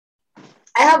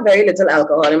I have very little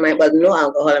alcohol in my, but no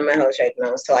alcohol in my house right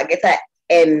now. So I get an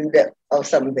end of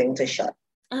something to shut.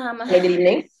 Good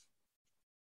evening.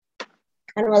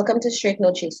 And welcome to Straight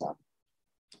No Chaser.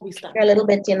 We're a little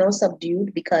bit,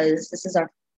 subdued because this is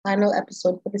our final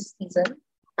episode for this season.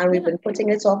 And we've been putting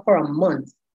it off for a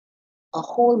month. A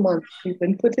whole month we've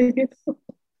been putting it off.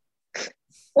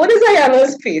 What is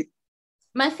Ayana's face?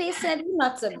 My face said you're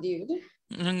not subdued.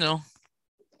 No.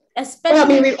 Especially, well,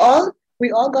 I mean,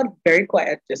 we all got very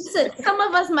quiet. Listen, some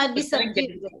of us might be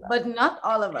subdued, but not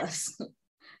all of us.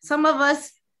 Some of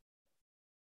us.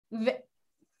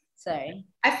 Sorry.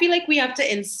 I feel like we have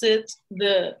to insert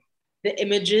the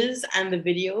images and the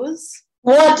videos.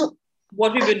 What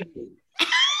we've been doing.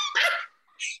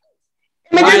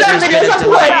 Images and videos of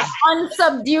what?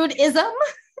 Unsubduedism?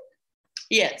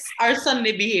 Yes, our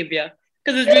Sunday behavior.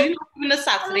 Because it's really not even a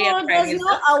Saturday and Friday. There's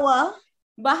no hour.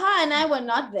 Baha and I were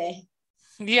not there.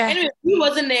 Yeah. Anyway, B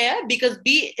wasn't there because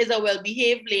B is a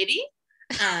well-behaved lady.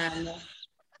 And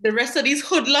the rest of these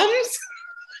hoodlums.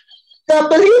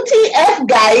 WTF,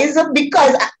 guys,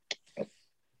 because...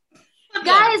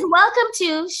 Guys, welcome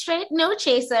to Straight No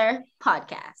Chaser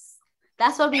podcast.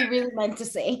 That's what we really meant to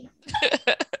say.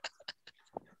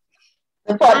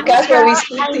 The podcast where we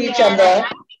speak to each other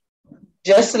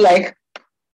just like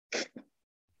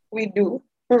we do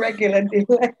regularly.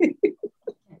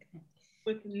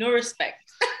 With no respect.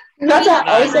 Not an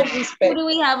ounce of respect. Who do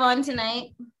we have on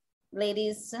tonight?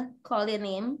 Ladies, call your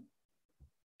name.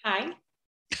 Hi.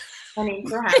 My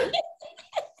name's Rohan.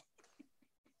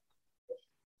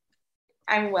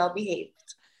 I'm well behaved.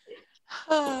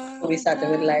 We started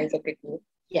with lies, okay, cool.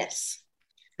 Yes.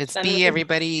 It's B,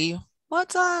 everybody.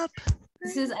 What's up?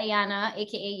 This is Ayana,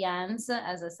 aka Yans.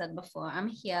 As I said before, I'm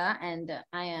here and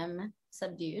I am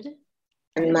subdued.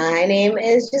 And my name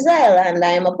is Giselle, and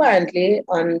I am apparently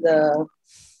in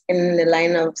the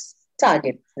line of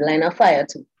target, the line of fire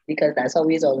too, because that's how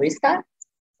we always start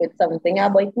with something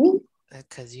about me.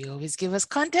 Because you always give us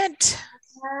content.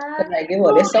 Because I give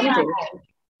always something.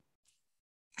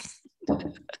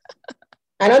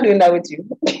 I'm not doing that with you.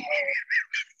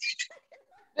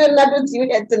 Doing that with you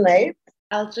here tonight.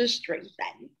 I'll just drink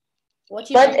then. But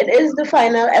it is the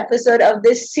final episode of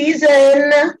this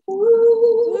season.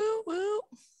 Woo, woo.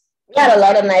 We had a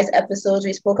lot of nice episodes.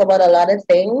 We spoke about a lot of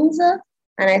things.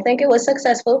 And I think it was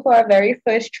successful for our very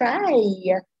first try.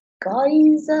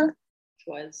 Guys. It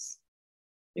was.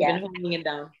 We've been holding it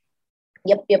down.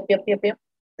 Yep.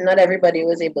 Not everybody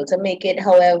was able to make it.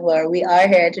 However, we are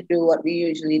here to do what we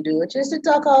usually do, which is to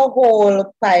talk a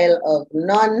whole pile of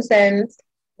nonsense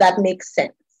that makes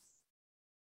sense.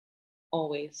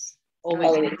 Always.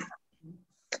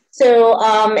 So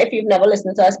if you've never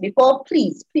listened to us before,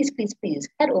 please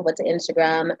head over to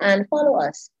Instagram and follow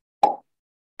us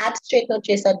at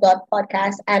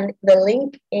straightnochaser.podcast and the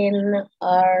link in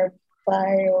our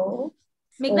bio.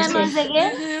 Make that noise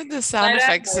again. The sound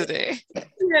effects today.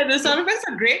 Yeah, the sound effects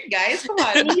are great, guys. Come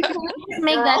on. Let's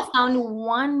make that sound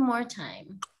one more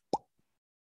time.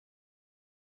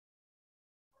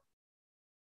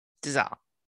 Dissolve.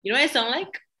 You know what I sound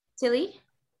like? Tilly?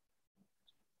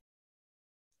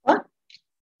 What?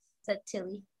 Said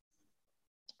Tilly.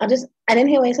 I didn't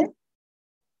hear what you said.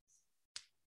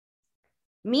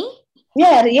 Me?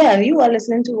 Yeah, you are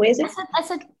listening to what you said. I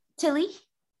said Tilly.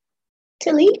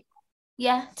 Tilly?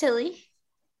 Yeah, Tilly.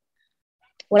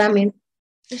 What I mean?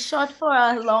 It's short for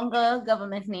a longer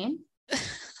government name.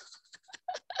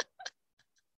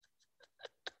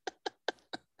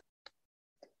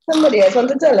 Somebody else want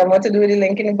to tell them what to do with the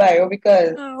link in the bio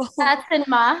because Starts in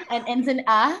Ma and ends in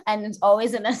A and it's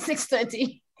always in a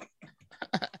 6:30.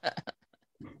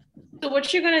 So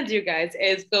what you're gonna do, guys,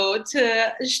 is go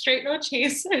to Straight No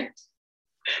Chaser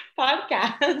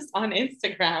podcast on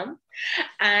Instagram,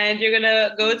 and you're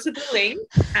gonna go to the link,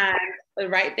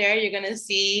 and right there you're gonna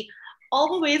see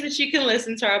all the ways that you can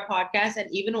listen to our podcast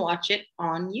and even watch it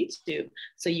on YouTube.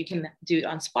 So you can do it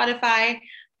on Spotify,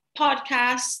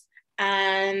 podcasts,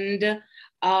 and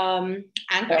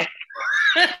Anchor.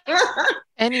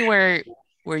 Anywhere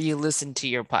where you listen to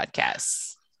your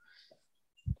podcasts.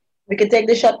 we could take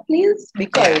the shot, please,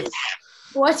 because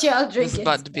What y'all It's drinking?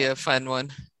 about to be a fun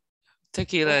one.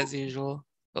 Tequila as usual.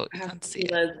 Oh, you can't see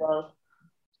it. As well.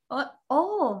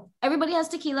 Oh, everybody has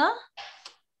tequila?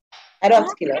 I don't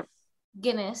have tequila.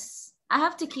 Guinness. I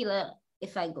have tequila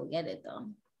if I go get it though.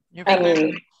 You're I fine.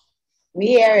 mean,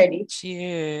 we are ready.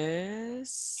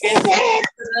 Cheers. Cheers.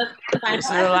 This is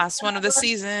the last one of the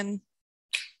season.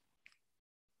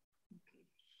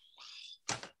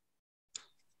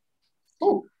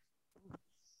 Ooh.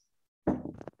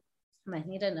 Might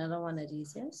need another one of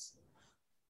these, yes?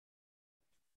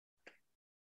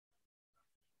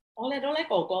 I don't like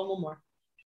alcohol no more.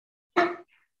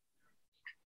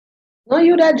 No,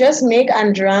 you that just make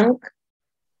and drank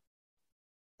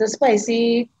the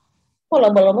spicy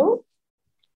polobolomol.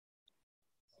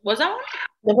 Was that one?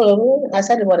 The paloma? I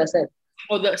said what I said.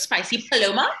 Oh, the spicy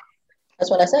paloma?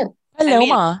 That's what I said.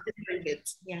 Paloma.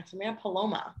 Yeah, so we have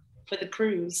paloma for the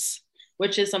cruise,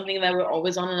 which is something that we're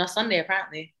always on a Sunday,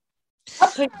 apparently.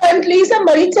 Apparently,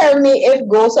 somebody tell me if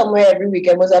go somewhere every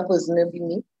weekend was a person to be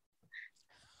me.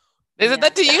 Is it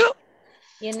that to you?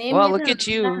 Your name well, look at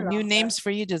you. New names for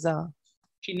you, Giselle.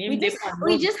 We just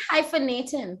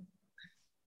hyphenating.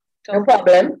 No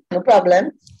problem. No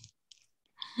problem.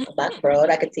 Back road,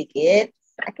 I could take it.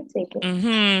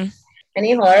 Mm-hmm.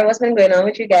 Any horror? What's been going on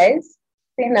with you guys?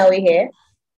 I think now we're here.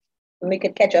 We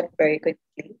could catch up very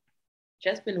quickly.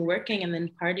 Just been working and then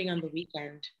partying on the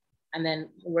weekend. And then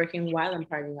working while I'm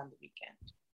partying on the weekend.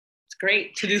 It's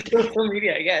great to do social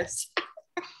media, I guess.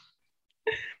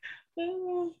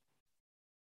 What's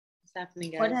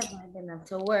happening, guys? What have I been up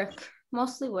to? Work.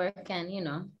 Mostly work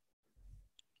and,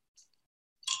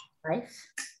 life.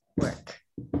 Work.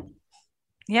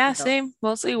 Yeah, same.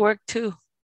 Mostly work too.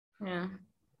 Yeah.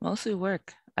 Mostly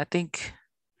work. I think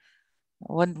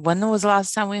when was the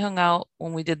last time we hung out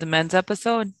when we did the men's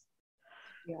episode?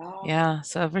 Yeah.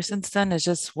 So ever since then it's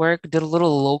just work. Did a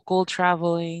little local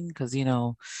traveling because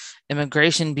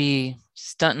immigration be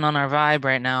stunting on our vibe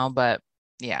right now. But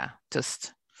yeah,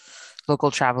 just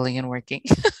local traveling and working.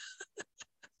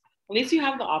 At least you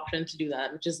have the option to do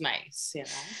that, which is nice,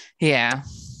 Yeah.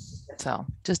 So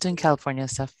just doing California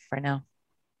stuff right now.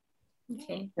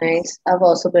 Okay. Nice. I've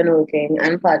also been working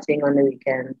and partying on the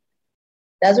weekend.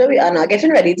 That's where we are now,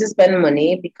 getting ready to spend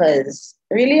money because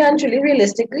really and truly,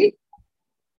 realistically,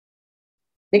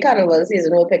 the carnival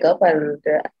season will pick up and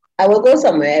I will go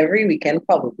somewhere every weekend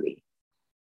probably.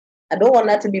 I don't want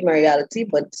that to be my reality,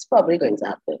 but it's probably going to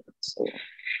happen. So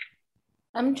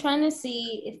I'm trying to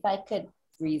see if I could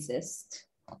resist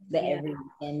the every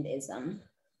weekendism.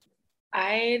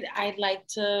 I'd like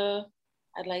to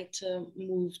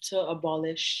move to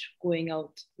abolish going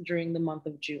out during the month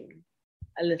of June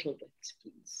a little bit,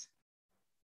 please.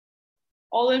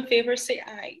 All in favor, say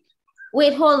aye.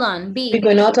 Wait, hold on. B. We're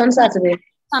going out on Saturday.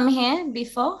 Come here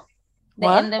before the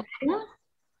what? end of June?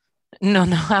 No,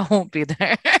 I won't be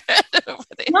there.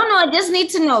 No, I just need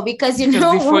to know because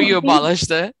before you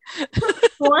abolish it.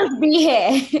 Won't be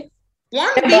here.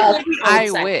 I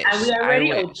wish. And we are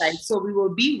already outside, so we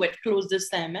will be wet clothes this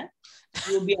time.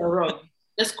 We'll be around.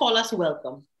 Just call us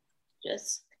welcome.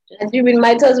 Just. And you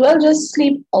might as well just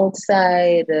sleep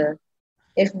outside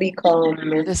if we come.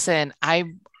 Listen, I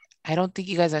don't think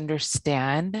you guys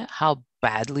understand how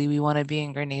badly we want to be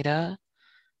in Grenada,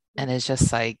 and it's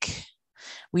just like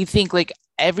we think like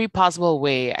every possible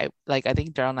way. I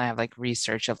think Daryl and I have like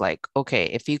research of like, okay,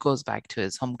 if he goes back to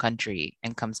his home country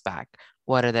and comes back,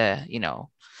 what are the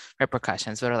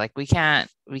repercussions? But like we can't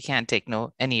take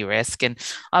any risk. And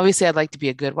obviously I'd like to be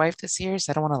a good wife this year,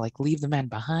 so I don't want to like leave the man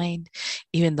behind,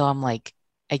 even though I'm like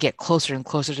I get closer and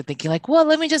closer to thinking like, well,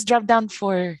 let me just drop down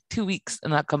for 2 weeks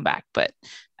and not come back. But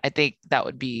I think that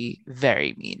would be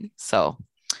very mean. So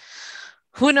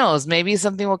who knows? Maybe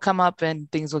something will come up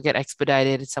and things will get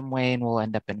expedited in some way and we'll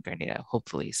end up in Grenada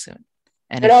hopefully soon.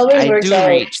 And if I do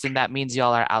reach, then that means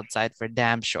y'all are outside for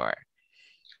damn sure.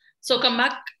 So come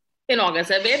back in August,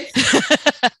 babe.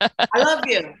 I love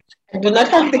you. I do not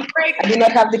have the capacity. I do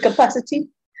not have the capacity.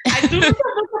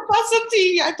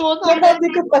 I don't have the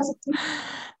capacity.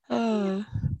 I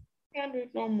can't do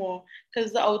it no more.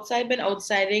 Because the outside been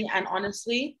outsiding, and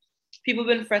honestly, people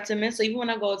been fretting me. So even when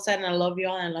I go outside and I love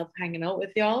y'all and I love hanging out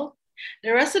with y'all,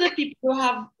 the rest of the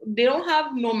people they don't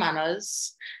have no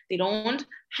manners. They don't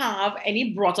have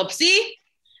any brought up. See?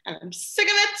 And I'm sick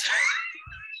of it.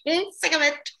 Sick of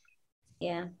it.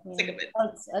 Yeah.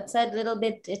 Outside it's a little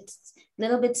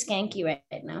bit skanky right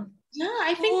now. Yeah,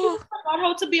 I think people forgot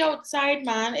how to be outside,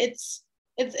 man. It's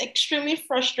extremely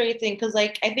frustrating because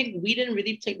like I think we didn't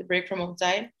really take the break from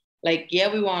outside. Like,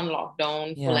 yeah, we were on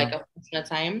lockdown for like a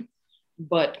time,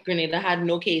 but Grenada had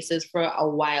no cases for a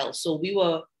while. So we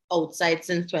were outside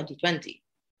since 2020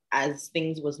 as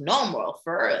things was normal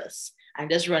for us. And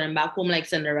just running back home like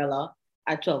Cinderella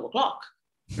at 12 o'clock.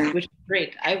 Which is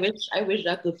great. I wish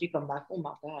that curfew come back. Oh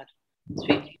my God.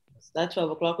 That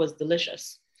 12 o'clock was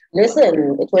delicious.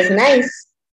 Listen, it was nice.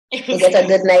 You get a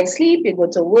good night's sleep. You go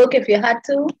to work if you had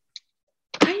to.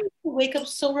 I used to wake up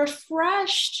so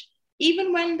refreshed.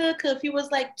 Even when the curfew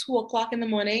was like 2 o'clock in the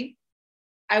morning,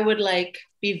 I would like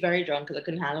be very drunk because I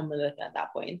couldn't handle it at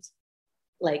that point.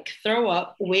 Like throw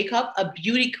up, wake up a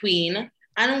beauty queen,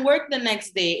 and work the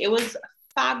next day. It was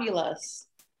fabulous.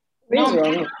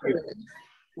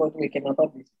 But waking up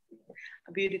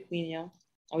a beauty queen, yo.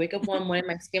 I wake up one morning,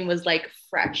 my skin was like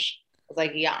fresh. I was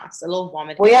like, yeah, it's a little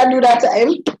vomit. Where I do that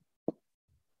time?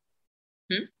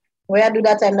 Where I do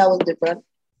that time that was different.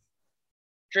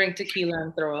 Drink tequila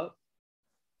and throw up.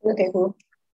 Okay, cool.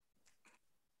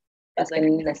 That's like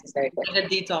necessary. Like a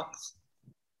detox.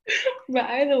 But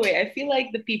either way, I feel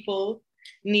like the people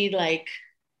need like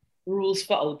rules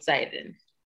for outsiding.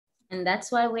 And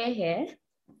that's why we're here.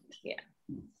 Yeah.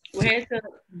 We're here to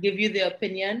give you the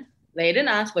opinion. They didn't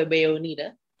ask for, but you need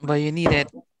it. But you need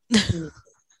it.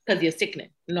 Because you're sickening.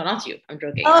 No, not you. I'm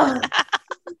joking. Oh.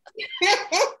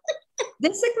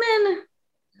 They're sickening.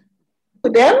 To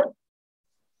them?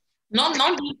 Not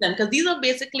these then, because these are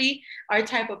basically our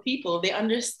type of people. They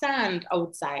understand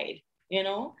outside, you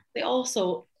know? They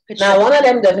also... Now, one of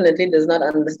them definitely does not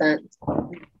understand.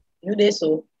 You did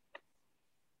so.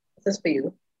 This is for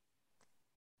you.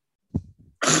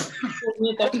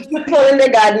 Fall in the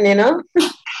garden, you know?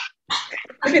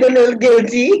 If you don't know,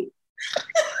 guilty.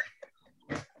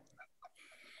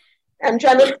 I'm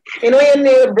trying to, you know, when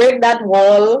you break that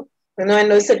wall, you know, in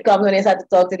those sitcoms when they start to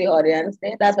talk to the audience,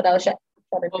 that's what I was trying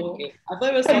to do. Okay. I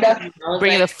thought it was something.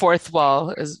 Bringing the fourth wall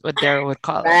is what Daryl would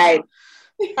call it. Right.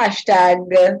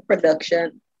 Hashtag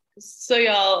production. So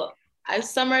y'all,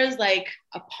 as summer is like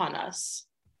upon us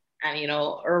and, you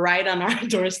know, right on our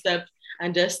doorstep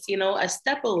and just, you know, a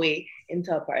step away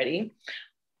into a party,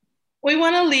 we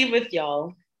want to leave with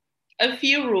y'all a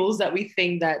few rules that we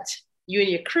think that you and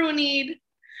your crew need.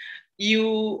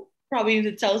 You probably need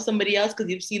to tell somebody else because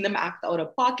you've seen them act out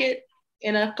of pocket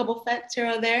in a couple fetes here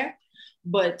or there.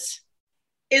 But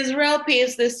Israel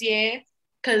pays this year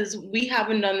because we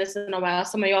haven't done this in a while.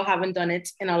 Some of y'all haven't done it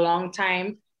in a long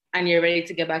time and you're ready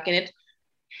to get back in it.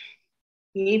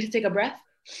 You need to take a breath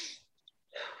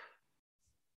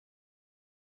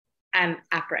and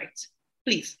act right.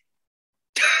 Please.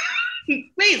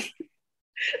 Please.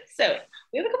 So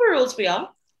we have a couple of rules for y'all.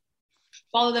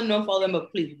 Follow them, don't follow them,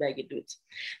 but please beg you do it.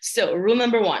 So rule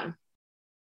number 1,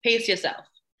 pace yourself.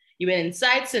 You've been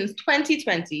inside since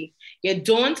 2020. You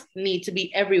don't need to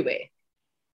be everywhere.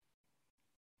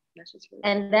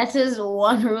 And that is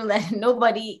one rule that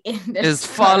nobody in this is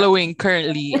following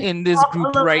currently in this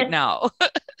group right now.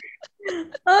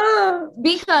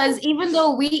 Because even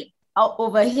though we are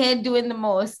over here doing the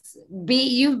most,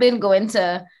 you've been going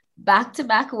to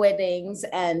back-to-back weddings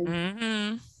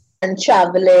and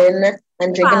traveling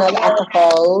and drinking all the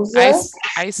alcohols.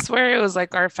 I swear it was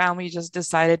like our family just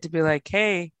decided to be like,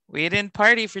 hey, we didn't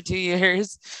party for 2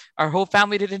 years. Our whole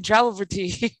family didn't travel for 2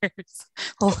 years.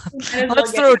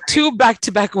 Let's throw 2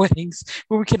 back-to-back weddings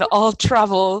where we can all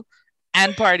travel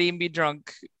and party and be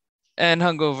drunk and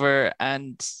hungover.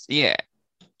 And yeah.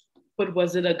 But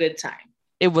was it a good time?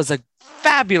 It was a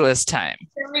fabulous time.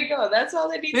 There we go. That's all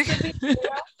it needs to be. That's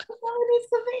all it needs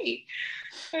to be.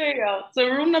 There you go. So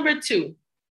rule number 2.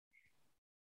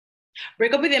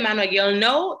 Break up with your man or girl.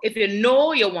 No, if you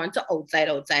know you want to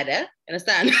outsider.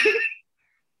 Understand?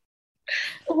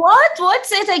 What?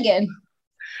 Say it again.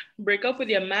 Break up with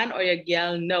your man or your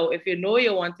girl. No, if you know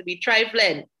you want to be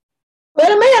trifling.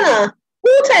 Well, Mayana,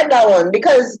 who typed that one?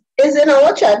 Because it's in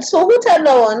our chat. So who typed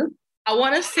that one? I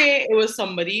want to say it was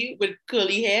somebody with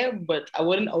curly hair, but I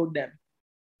wouldn't out them.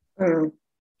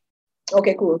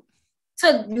 Okay, cool.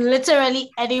 So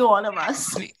literally any one of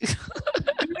us.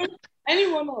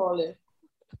 Anyone or all.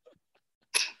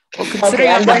 Well, considering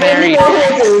I'm the married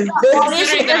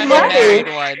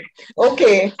one.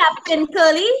 Okay. Captain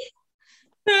Curly.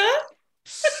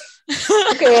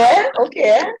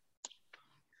 Okay.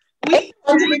 We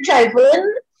want to be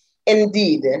trifling,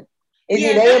 indeed. It's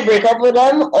either you break up with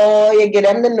them or you give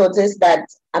them the notice that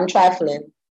I'm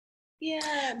trifling.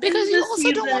 Yeah. Because you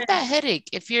also don't want that headache.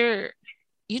 If you're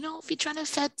trying to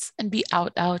fet and be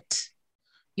out,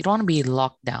 you don't want to be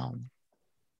locked down.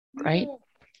 Right?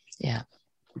 Yeah.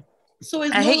 So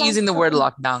I hate using the word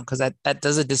lockdown because that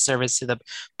does a disservice to the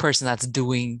person that's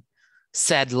doing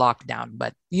said lockdown,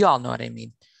 but you all know what I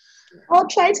mean. Or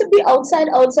try to be outside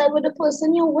with the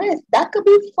person you're with. That could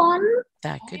be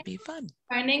fun.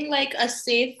 Finding like a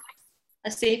safe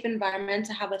environment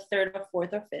to have a 3rd or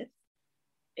 4th or 5th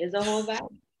is a whole vibe.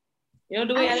 You know,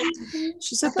 do we?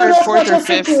 She said 3rd, 4th, or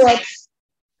 5th.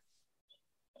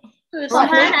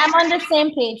 I'm on the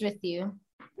same page with you.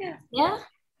 Yeah.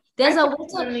 There's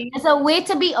a way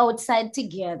to be outside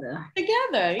together. Yeah.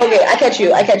 Okay, I catch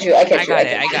you. I got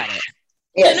it.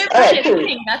 Yes. All right, cool.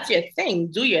 That's your thing.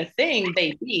 Do your thing,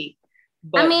 baby.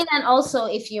 But, I mean, and also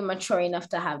if you're mature enough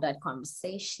to have that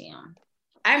conversation.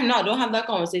 I'm not. Don't have that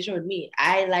conversation with me.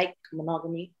 I like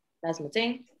monogamy. That's my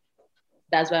thing.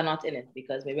 that's why I'm not in it,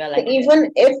 because maybe I like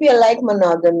even if you like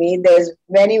monogamy, there's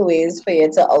many ways for you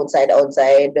to outside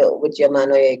with your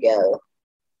man or your girl.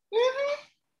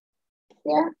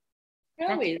 Yeah.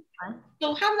 Anyways,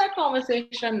 so have that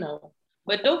conversation now.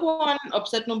 But don't go on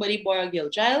upset nobody, boy or girl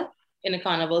child, in the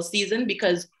carnival season,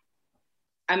 because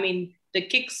I mean the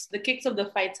kicks of the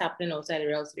fights happening outside are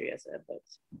real serious, but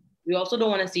we also don't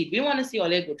want to see it. We want to see all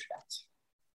their good shots.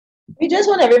 We just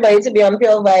want everybody to be on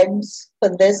pure vibes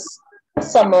for this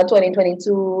summer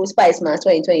 2022, Spice Mass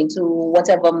 2022,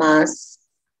 whatever mass.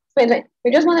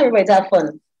 We just want everybody to have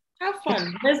fun. Have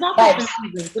fun. There's not cuffing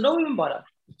season, so don't even bother.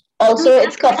 Also,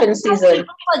 it's cuffing season.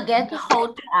 Forget how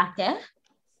to act, eh?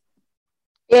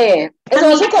 Yeah, it's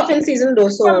also cuffing season though.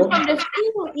 So from the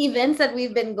few events that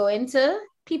we've been going to,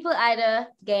 people either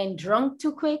getting drunk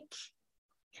too quick.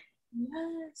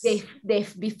 Yes. They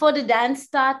before the dance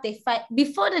start, they fight.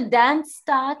 Before the dance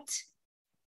start,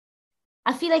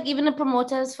 I feel like even the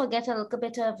promoters forget a little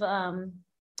bit of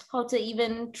how to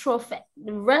even throw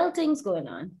real things going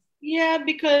on. Yeah,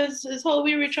 because it's how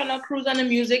we reach on a cruise and the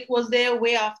music was there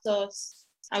way after us.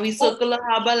 And we circle the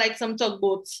harbor like some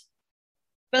tugboats.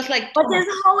 But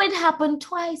that's how it happened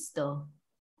twice though.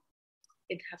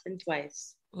 It happened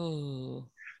twice. Ooh.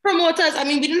 Promoters, I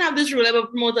mean, we didn't have this rule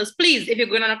about promoters. Please, if you're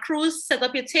going on a cruise, set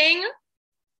up your thing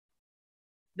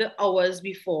the hours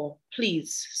before.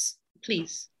 Please.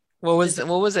 What was it?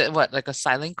 What, like a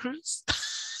silent cruise?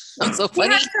 That's so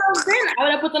funny. Yeah, I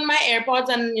would have put on my AirPods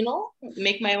and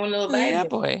make my own little vibe. Yeah,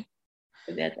 boy.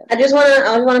 I just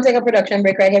wanna take a production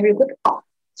break right here real quick,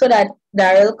 so that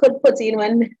Daryl could put in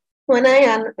when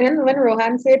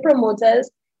Rohan say promoters,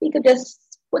 he could just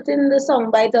put in the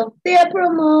song bite of their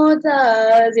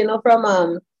promoters,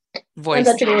 from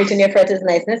Voice. Reaching your fret is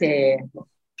niceness. Yeah.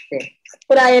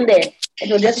 Put I in there.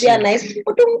 It will just be a nice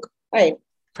all right.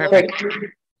 Perfect.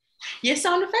 Your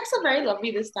sound effects are very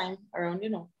lovely this time around,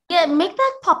 Yeah, make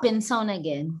that pop-in sound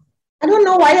again. I don't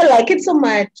know why I like it so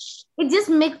much. It just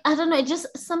makes, I don't know, it just,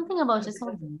 something about it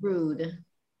sounds rude.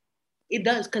 It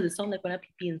does, because it sounds like when I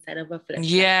pee inside of a flesh.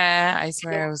 Yeah, I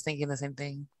swear I was thinking the same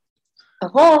thing.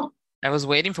 I was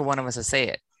waiting for one of us to say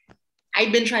it.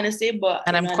 I've been trying to say, but...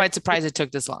 And I'm quite surprised it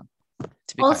took this long.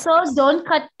 Also, don't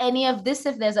cut any of this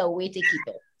if there's a way to keep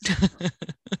it.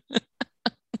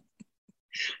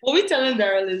 What we telling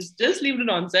Daryl is just leave the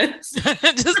nonsense.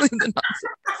 Just leave the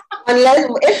nonsense. Unless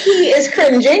if he is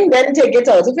cringing, then take it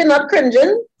out. If you're not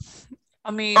cringing,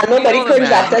 I mean, and nobody cringes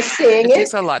after saying it. It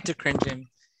takes a lot to cringe him.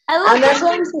 And that's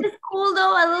what I'm saying. It's cool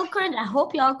though. A little cringe. I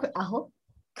hope cringe.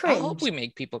 I hope we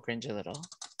make people cringe a little.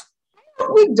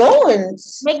 We don't.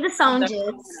 Make the sound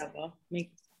jokes.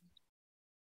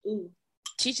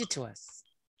 Teach it to us.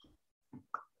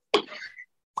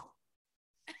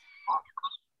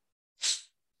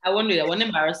 I won't do that. I won't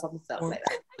embarrass myself like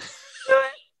that.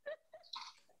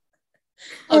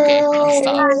 Okay,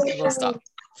 we'll stop.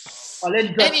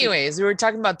 Anyways, we were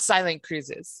talking about silent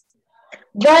cruises.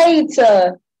 Right.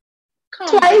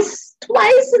 Twice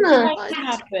now. It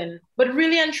happen. But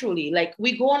really and truly, like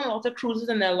we go on a lot of cruises,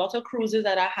 and there are a lot of cruises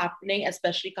that are happening,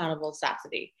 especially Carnival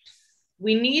Saturday.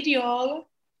 We need y'all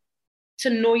to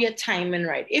know your timing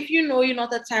right. If you know you're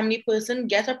not a timely person,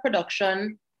 get a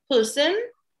production person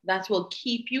that will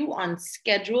keep you on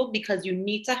schedule, because you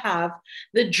need to have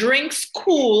the drinks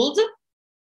cooled.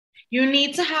 You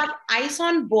need to have ice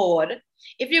on board.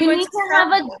 If you're going to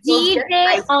have a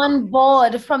DJ on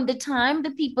board from the time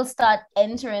the people start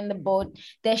entering the boat,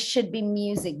 there should be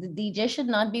music. The DJ should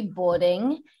not be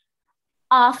boarding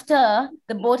after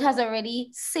the boat has already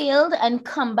sailed and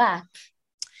come back.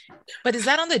 But is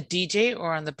that on the DJ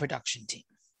or on the production team?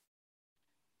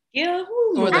 Yeah,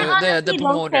 or the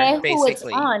promoter,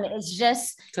 basically. It's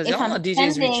just because y'all know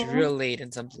DJs reach real late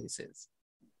in some places.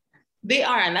 They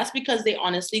are, and that's because they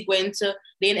honestly go into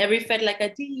in every fed like a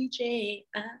DJ.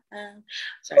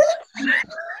 Sorry.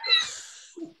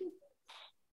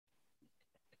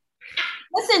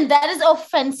 Listen, that is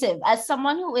offensive. As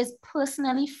someone who is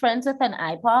personally friends with an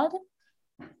iPod.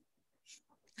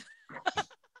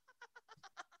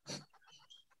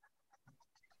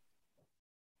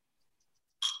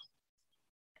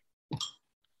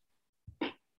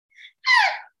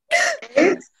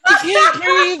 I can't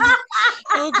breathe.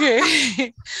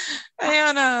 Okay.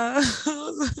 Ayana.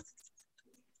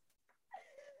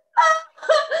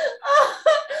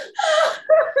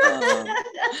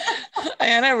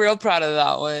 Ayana, I'm real proud of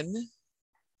that one.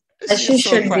 She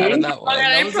should proud be. of that one.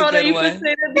 That was a good one.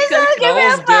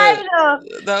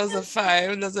 That was a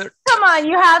 5. Come on,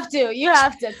 you have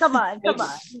to. Come on.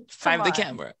 5 the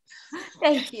camera.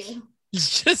 Thank you.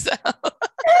 Giselle.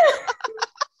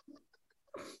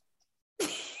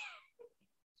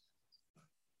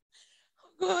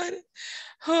 God.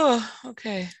 Oh,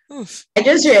 okay. Oof. I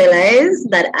just realized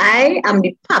that I am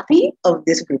the puppy of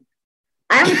this group.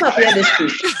 I am the puppy of this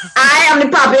group. I am the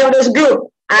puppy of this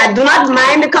group. I do not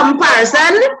mind the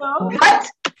comparison,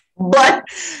 but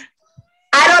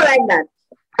I don't like that.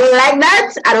 I don't like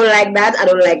that. I don't like that. I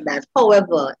don't like that.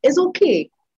 However, it's okay.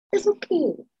 It's okay.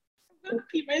 I'm gonna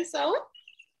pee myself.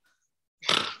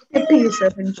 Pee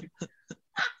yourself in.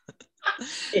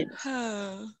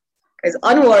 It's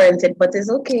unwarranted, but it's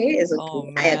okay. It's okay. Oh,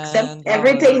 I accept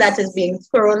everything that is being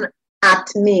thrown at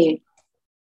me.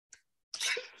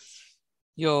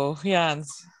 Yo,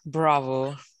 Jans,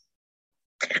 bravo.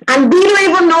 And we don't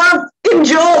even know the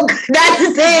joke. That's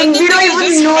the thing. We don't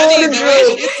even know the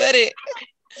joke. She said it.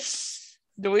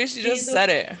 The way she just said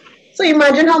it. So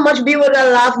imagine how much B would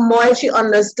have laughed more if she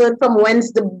understood from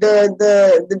whence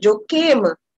the joke came.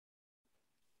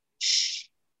 Shh.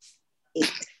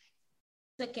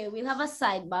 Okay, we'll have a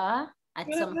sidebar at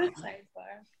some point.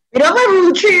 We don't have a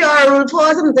rule 3 or a rule 4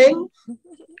 or something.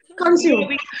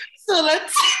 Consume. So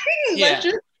let's just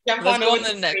jump Let's on go over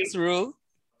on the next rule.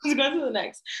 Let's go to the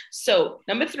next. So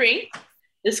number 3,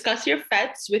 discuss your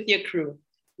fets with your crew.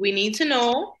 We need to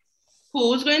know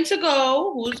who's going to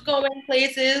go, who's going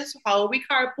places, how are we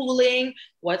carpooling,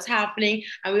 what's happening,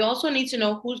 and we also need to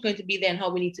know who's going to be there and how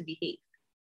we need to behave.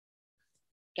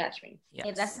 Catch me. Yes.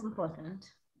 Yeah, that's important.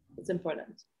 It's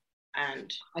important,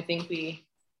 and I think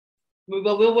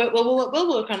we'll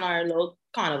work on our little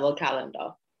carnival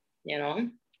calendar. You know,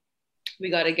 we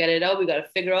got to get it out. We got to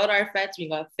figure out our fets. We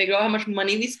got to figure out how much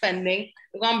money we're spending.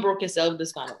 We're gonna broke yourself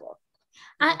this carnival.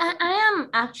 I am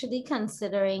actually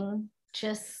considering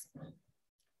just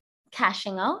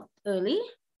cashing out early,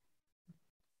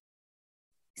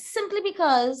 simply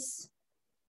because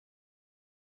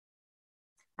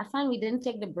I find we didn't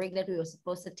take the break that we were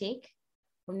supposed to take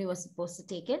when we were supposed to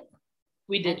take it.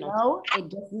 We did not. Now it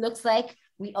just looks like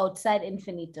we outside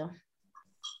infinito.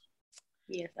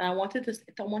 Yes, and I wanted to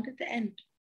end.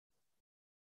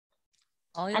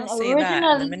 I'll even say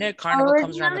that the minute carnival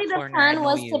comes around the corner, the plan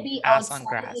was to be ass on outside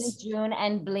grass in June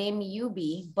and blame UB,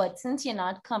 but since you're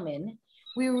not coming,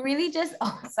 we really just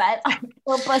outside on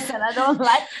purpose, and I don't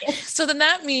like it. So then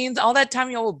that means all that time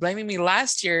y'all were blaming me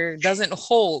last year doesn't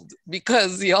hold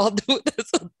because y'all do this.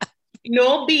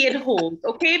 No, be it holds,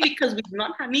 okay? Because we do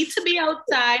not need to be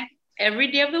outside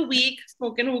every day of the week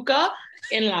smoking hookah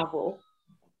in Lavo.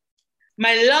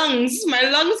 My lungs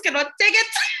cannot take it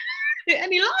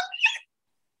any longer.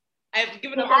 I've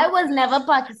given up. I was never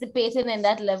participating in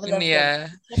that level of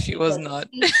she was not.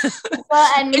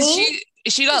 And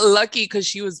she got lucky because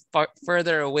she was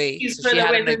further away. She's further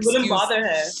away, so it wouldn't bother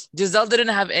her. Giselle didn't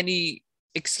have any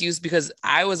excuse because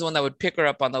I was the one that would pick her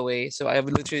up on the way. So I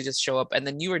would literally just show up, and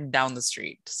then you were down the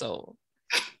street. So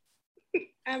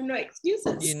I have no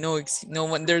excuses. You know, no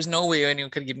one. There's no way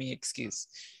anyone could give me an excuse.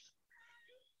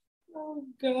 Oh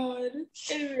God.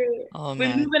 Anyway, oh,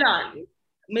 we're moving on.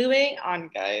 Moving on,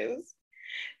 guys.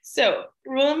 So,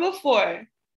 rule number 4,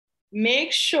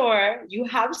 make sure you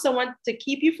have someone to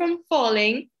keep you from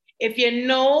falling if you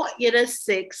know you're the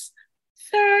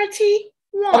 6:31.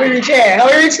 How we reach here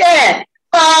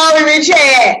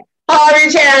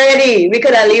already? We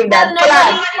could have leave that. No,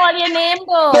 call your name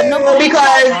though. No,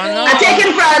 because I take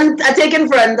in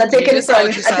front.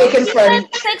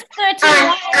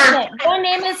 6:31. Your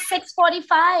name is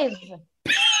 6:45.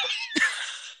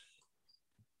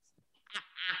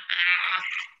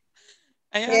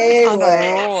 I am on a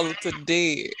roll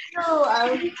today. No,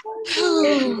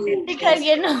 because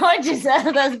you know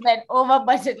Giselle does bend over,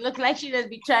 but it looks like she does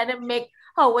be trying to make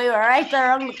her way right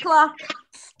around the clock.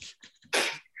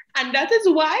 And that is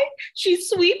why she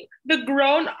sweep the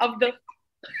ground of the...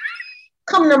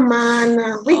 Come on,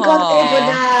 man. We got over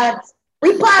that.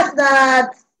 We passed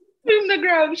that. Sweep the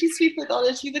ground. She sweeps with all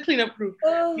this. She's a cleanup crew.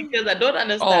 Because I don't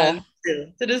understand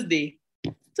still, to this day.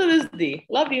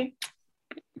 Love you.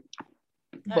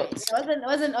 But right,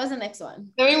 what was the next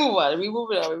one? Then we move on.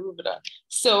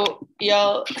 So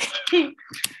y'all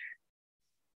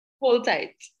hold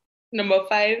tight. Number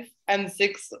 5 and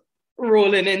 6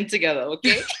 rolling in together,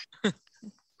 okay? I'm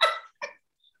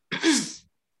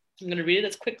gonna read it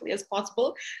as quickly as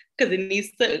possible because it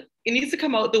needs to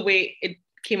come out the way it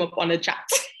came up on the chat.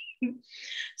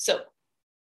 So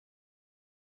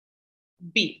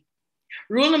B.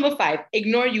 Rule number 5,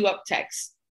 ignore you up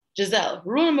text. Giselle,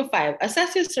 rule number 5,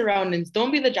 assess your surroundings.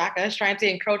 Don't be the jackass trying to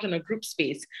encroach on a group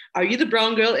space. Are you the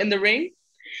brown girl in the ring?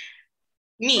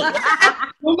 Me.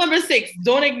 Rule number 6,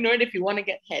 don't ignore it if you want to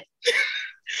get head.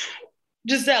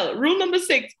 Giselle, rule number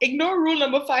 6, ignore rule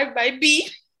number 5 by B.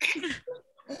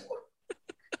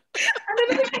 Do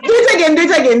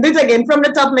it again. From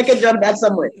the top, make it jump that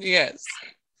somewhere. Yes.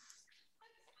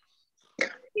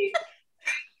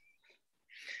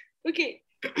 Okay.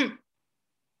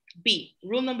 B,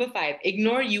 rule number 5,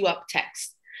 ignore you up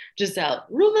text. Giselle,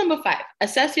 rule number 5,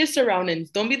 assess your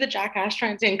surroundings. Don't be the jackass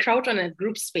trying to encroach on a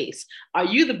group space. Are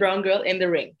you the brown girl in the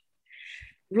ring?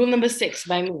 Rule number 6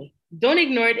 by me, don't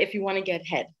ignore it if you want to get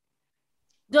head.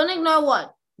 Don't ignore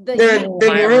what? The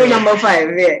rule number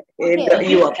 5, yeah. Okay.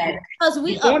 You up.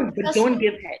 Because don't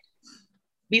give head.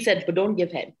 B said, but don't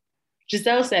give head.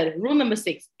 Giselle said, rule number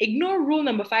 6, ignore rule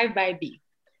number 5 by B.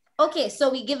 Okay, so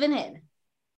we giving head.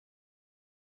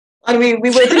 And we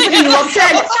waiting for you up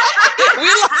text. We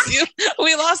lost you.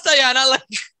 We lost Ayana.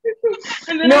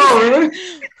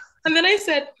 And then I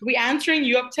said, we answering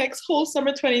you up text whole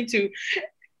summer 22.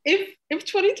 If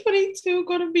 2022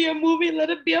 gonna be a movie,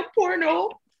 let it be a porno.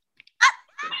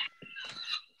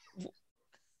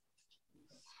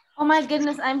 Oh my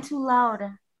goodness, I'm too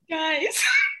loud. Guys.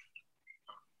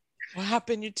 What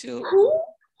happened, you two? Who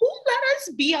let us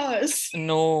be us?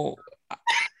 No.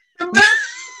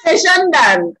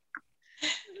 Done.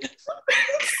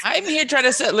 I'm here trying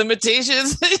to set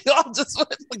limitations. Y'all just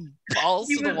went balls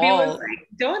to the wall. Like,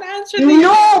 don't answer.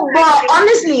 No, but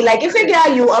honestly, like if a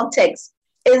girl you up text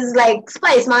is like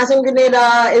Spice Mass in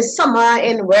Grenada, is summer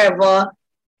in wherever.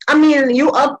 I mean,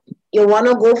 you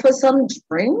wanna go for some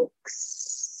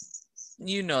drinks?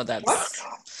 You know that's what?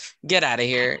 Get out of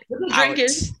here. Drink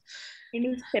is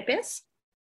Pepes.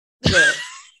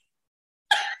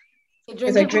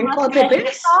 Is a drink called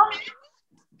Pepes?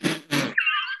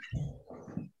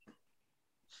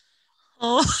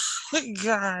 Oh my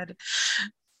God.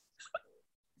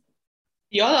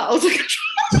 Y'all are out of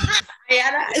control.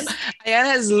 Ayana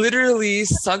has literally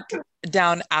sunk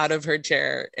down out of her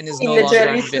chair and is no longer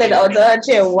literally slid out of her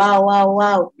chair.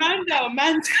 Wow.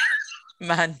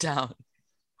 Man down.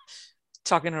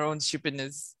 Talking her own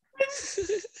stupidness.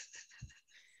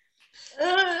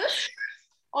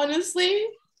 Honestly,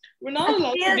 we're not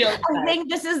allowed to be outside. I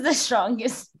think this is the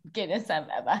strongest Guinness I've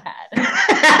ever had.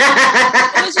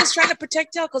 I was just trying to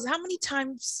protect y'all because how many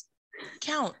times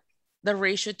count the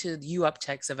ratio to you up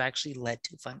texts have actually led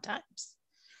to fun times?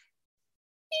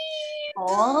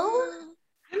 All?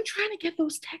 I'm trying to get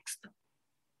those texts though.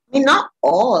 I mean, not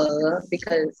all,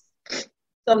 because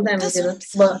sometimes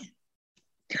but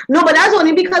no, but that's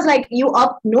only because like you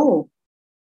up no.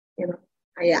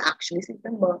 I actually see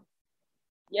them, but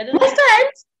most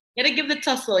times you gotta give the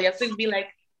tussle. You have to be like,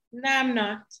 nah, I'm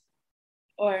not.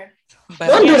 Or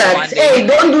don't do that. Hey,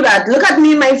 don't do that. Look at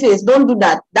me in my face. Don't do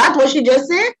that. That's what she just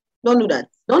said. Don't do that.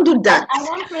 Don't do that. I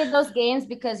won't play those games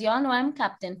because y'all know I'm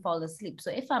Captain Fall Asleep.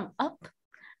 So if I'm up,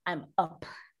 I'm up.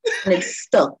 And it's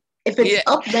stuck. If it's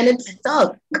up, then it's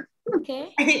stuck.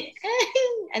 Okay.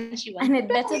 And it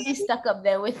better be stuck up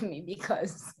there with me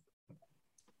because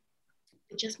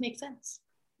it just makes sense.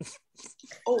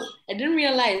 Oh, I didn't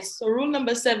realize. So rule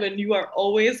number 7, you are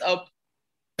always up.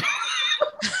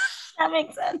 That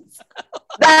makes sense.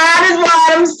 That is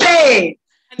what I'm saying.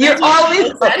 You're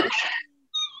always up.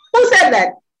 Who said that?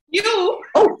 You.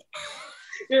 Oh.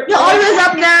 You're always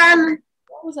up, Dan.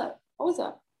 What was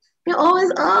up? You're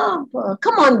always up.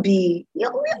 Come on, B.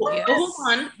 Hold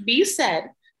on. B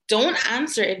said, don't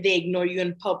answer if they ignore you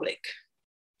in public.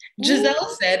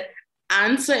 Giselle said,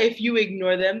 answer if you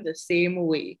ignore them the same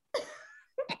way.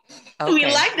 Okay. We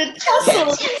like the tussle.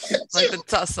 Like the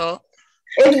tussle.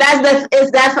 If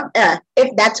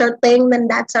that's her thing, then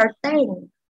that's her thing.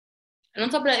 And on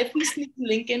top of that, if we sneak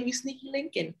Lincoln, we sneak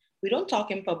Lincoln. We don't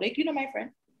talk in public, my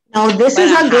friend. Now this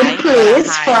is a good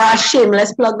place for a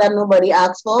shameless plug that nobody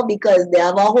asked for because they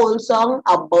have a whole song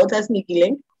about a sneaky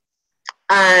link,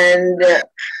 and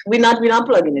we're not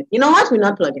plugging it. You know what? We're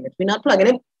not plugging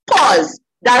it. Pause.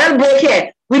 That'll break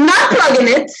here. We're not plugging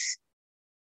it.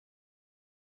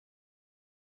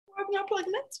 We're not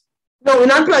plugging it. No, we're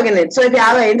not plugging it. So if you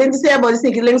have anything to say about the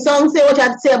Sneaky Link song, say what you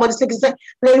have to say about the Sneaky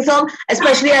Link song,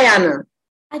 especially Ayana.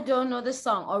 I don't know the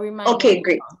song or remind me.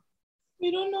 Great.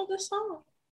 You don't know the song.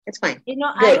 It's fine. Great.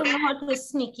 I don't know how to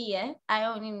sneaky yet. I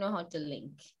only know how to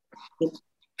link.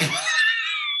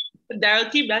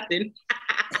 Daryl, keep that in.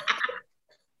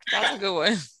 That's a good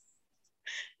one.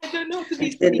 I don't know how to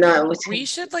be sneaky. We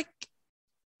should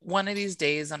one of these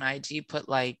days on IG put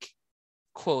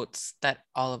quotes that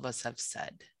all of us have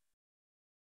said.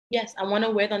 Yes, I want to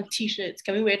wear it on t-shirts.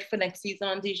 Can we wear it for next season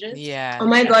on t-shirts? Yeah. Oh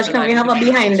my gosh, can we have a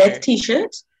behind that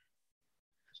t-shirt?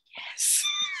 Yes.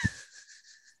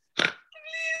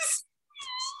 Please.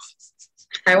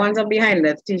 I want a behind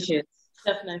that t-shirt.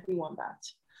 Definitely want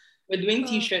that. We're doing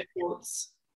t-shirt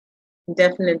quotes.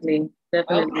 Definitely.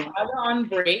 While we're on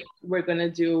break, we're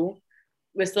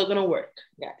still gonna work,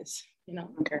 guys. You know.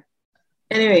 Okay.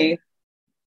 Anyway,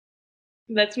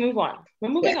 let's move on. We're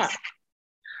moving on.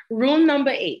 Rule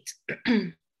number 8.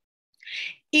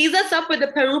 Ease us up with the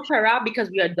Peru Para because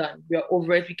we are done. We are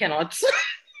over it. We cannot.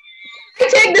 I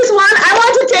take this one. I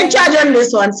want to take charge on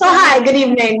this one. So hi, good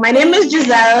evening. My name is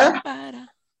Giselle.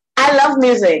 I love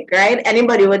music, right?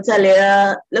 Anybody would tell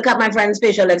you, look at my friend's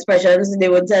facial expressions, they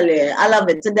would tell you, I love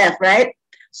it to death, right?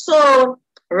 So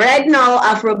right now,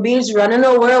 Afrobeat's running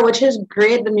over, which is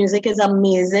great. The music is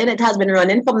amazing. It has been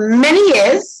running for many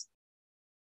years,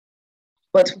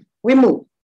 but we move.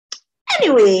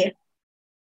 Anyway,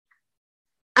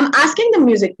 I'm asking the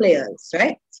music players,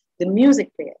 right? The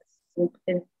music players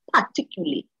in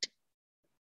particular.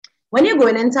 When you're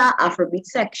going into an Afrobeat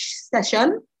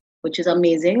session, which is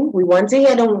amazing. We want to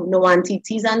hear the one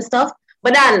TTs and stuff.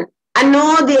 But then I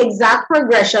know the exact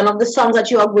progression of the songs that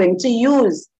you are going to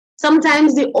use.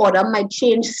 Sometimes the order might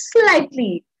change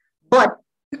slightly. But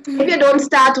if you don't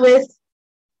start with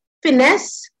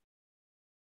finesse,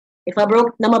 if I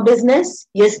broke number business,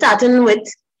 you're starting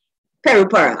with Peru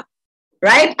Para,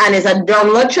 right? And it's a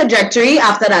downward trajectory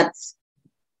after that.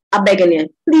 I'm begging you,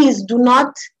 please do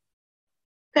not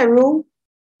Peru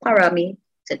Para me.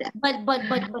 But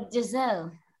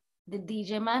Giselle, the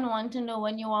DJ man want to know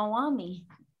when you want me.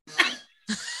 That's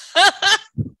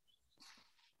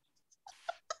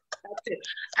it.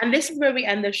 And this is where we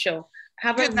end the show.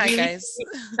 Have Good a night, really guys.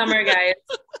 Summer, guys.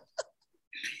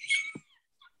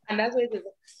 And that's what it is.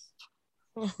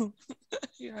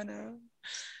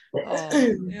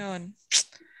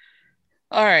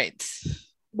 All right.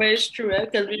 But it's true,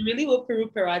 because we really will Peru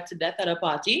Para to death at a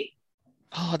party.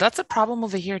 Oh, that's a problem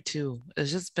over here too.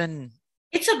 It's just been.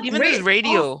 It's a even this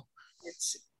radio.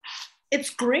 It's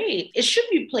great. It should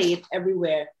be played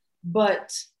everywhere.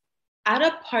 But at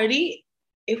a party,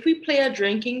 if we play a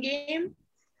drinking game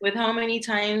with how many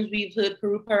times we've heard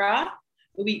Peru Para,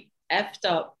 we'll be effed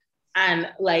up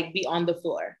and like be on the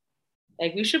floor.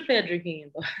 Like we should play a drinking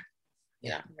game. But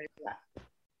yeah, I'm ready for that.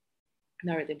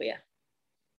 Not ready, but yeah.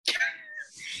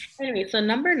 Anyway, so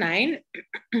number 9.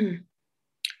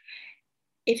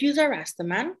 If you're a Rasta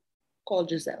man, call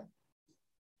Giselle.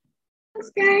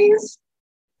 Thanks, guys.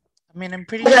 I mean, I'm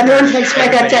pretty sure. I don't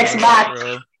expect a text back.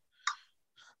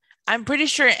 I'm pretty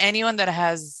sure anyone that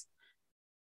has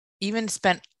even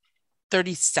spent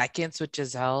 30 seconds with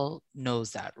Giselle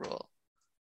knows that rule.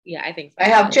 Yeah, I think so. I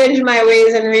have changed my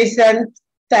ways in recent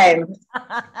time.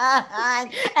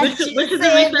 And she's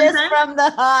saying this time? From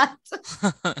the heart.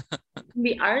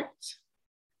 The art.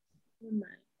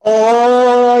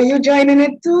 Oh, you joining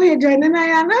it too? You joining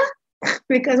Ayana?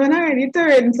 Because when I'm ready to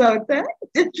rinse out,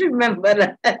 just remember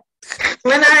that.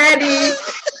 When I'm ready,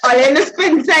 all in the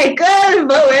spin cycle,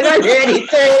 but when I'm ready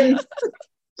to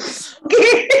rinse.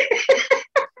 Okay.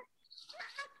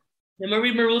 Remember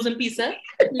read my rules in pizza?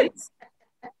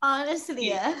 Honestly,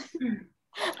 yeah.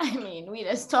 I mean, we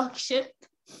just talk shit.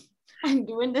 And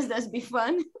doing this does be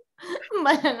fun.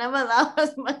 But I never laugh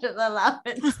as much as I laugh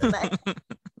tonight.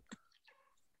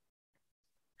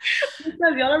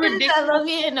 Y'all are ridiculous. I love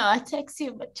you, I text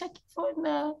you, but check your phone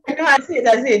now. I know, I see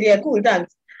it. Yeah, cool,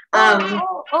 thanks.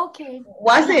 Okay.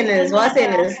 What's saying is, to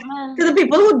the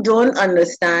people who don't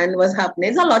understand what's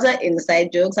happening, there's a lot of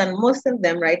inside jokes, and most of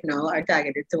them right now are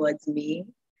targeted towards me.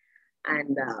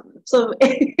 And so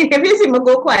if you see me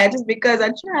go quiet, it's because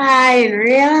I'm trying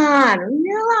real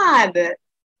hard to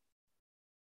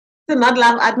not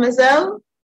laugh at myself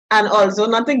and also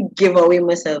not to give away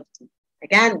myself.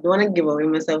 Again, don't want to give away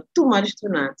myself too much too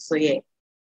much. So yeah.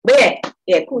 But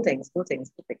yeah, cool things. But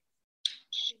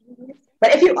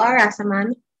if you are a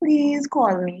man, please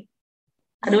call me.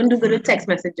 I don't do good with text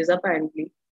messages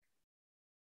apparently.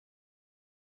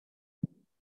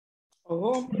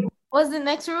 Oh. What's the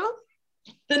next rule?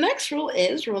 The next rule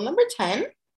is rule number 10.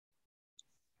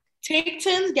 Take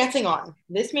turns getting on.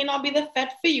 This may not be the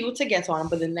fet for you to get on,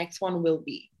 but the next one will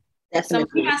be.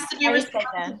 Definitely. Somebody has to be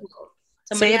responsible.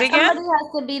 Say it again. Somebody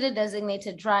has to be the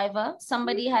designated driver.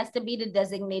 Somebody has to be the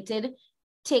designated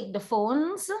take the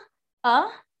phones.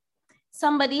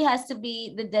 Somebody has to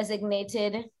be the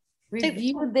designated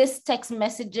review this text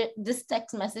message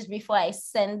before I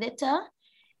send it.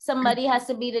 Somebody has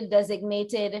to be the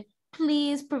designated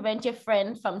please prevent your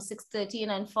friend from 6:30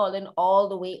 and falling all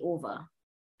the way over.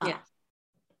 Yeah.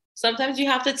 Sometimes you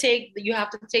have to take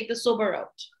the sober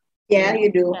route. Yeah,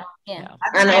 you do. Yeah.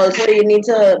 And also you need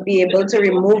to be able to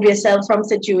remove yourself from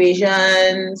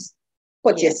situations,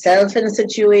 put yourself in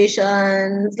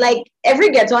situations. Like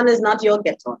every get on is not your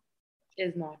get on.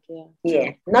 Is not, yeah.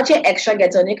 Yeah. Not your extra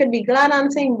get on. You could be glad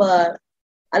and sing, but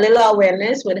A little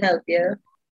awareness would help you.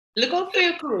 Look out for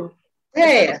your crew.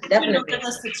 Yeah, definitely. There's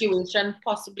a situation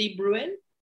possibly brewing.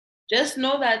 Just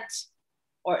know that,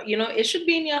 or it should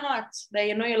be in your heart that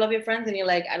you love your friends and you're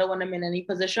like, I don't want them in any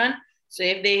position. So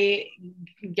if they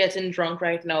getting drunk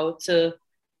right now to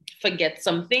forget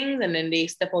some things and then they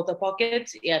step out of pocket,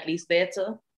 you're at least there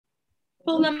to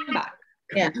pull them back.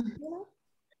 Yeah.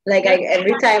 Like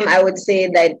every time I would say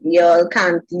that y'all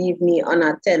can't leave me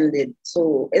unattended.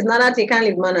 So it's not that you can't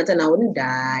leave me unattended, I wouldn't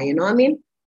die, you know what I mean?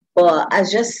 But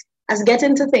as get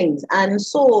into things. And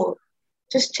so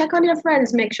just check on your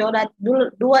friends, make sure that do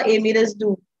what Amy does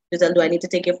do. Giselle, do I need to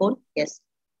take your phone? Yes.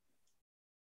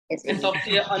 Yes, and talk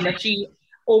to you on the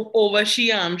over she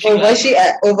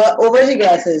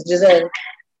glasses, Giselle.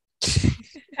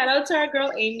 Shout out to our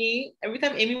girl Amy. Every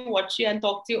time Amy watch you and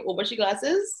talk to you over she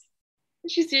glasses,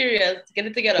 she's serious. Get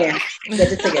it together. Yeah,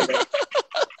 get it together.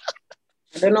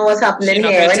 I don't know what's happening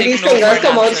here. When these fingers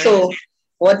come out, so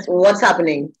what's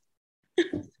happening?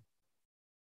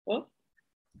 What?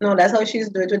 No, that's how she's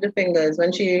doing it with the fingers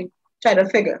when she try to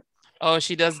figure. Oh,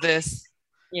 she does this.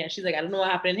 Yeah, she's like, I don't know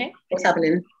what's happening here. What's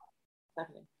happening?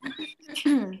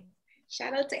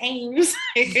 Shout out to Ames.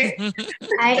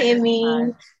 Hi,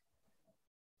 Amy.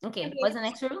 Okay, what's the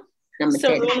next rule?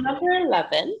 Rule number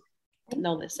 11.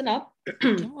 Now listen up.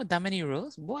 Oh, that many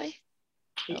rules, boy.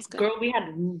 Girl, we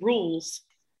had rules.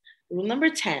 Rule number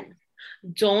 10.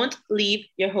 Don't leave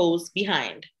your host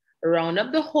behind. Round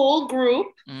up the whole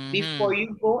group before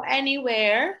you go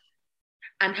anywhere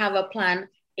and have a plan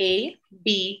A,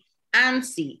 B, and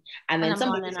C. And then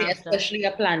somebody say especially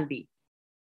a plan B.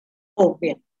 Oh,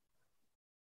 yeah.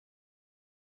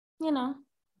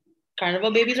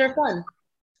 Carnival babies are fun.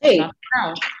 Hey.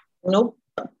 Nope.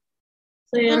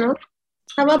 So,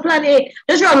 have a plan A.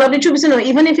 Just round up the troops,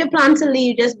 even if you plan to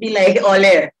leave, just be like,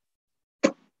 ole.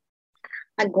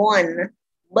 I'm gone.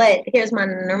 But here's my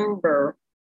number.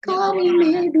 Call me,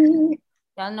 maybe.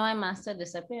 Y'all know I master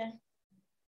disappear.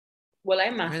 Well, I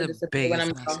master disappear when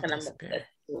I'm drunk and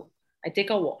I take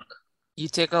a walk. You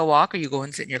take a walk or you go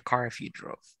and sit in your car if you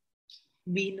drove?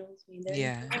 We knows me there.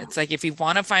 Yeah, it's like if you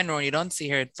want to find Rowan, you don't see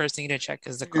her. First thing you need to check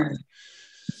is the car.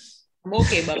 I'm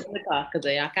okay, but I'm in the car because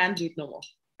I can't do it no more.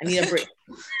 I need a break.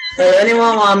 Well,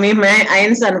 anyone want me, man? I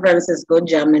in San Francisco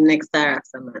jamming next to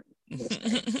man.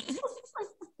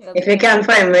 If you can't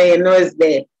find me, you know it's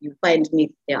there. You find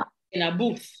me here. In a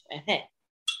booth. Okay.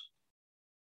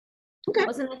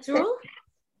 What's the next rule?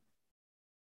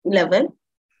 11.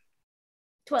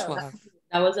 12.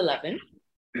 That was 11.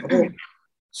 Oh.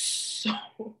 So,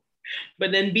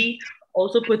 but then B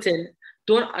also put in,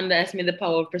 don't underestimate the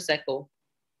power of Prosecco.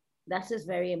 That is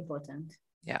very important.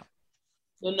 Yeah.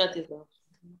 Don't notice that.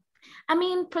 I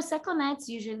mean, Prosecco nights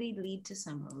usually lead to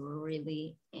some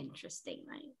really interesting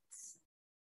nights.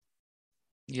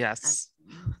 Yes.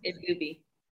 It do be.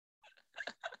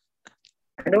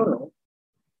 I don't know.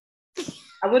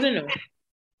 I wouldn't know.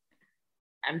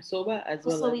 I'm sober as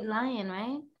well. So we lying,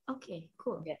 right? Okay,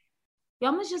 cool. Yeah. You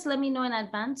almost just let me know in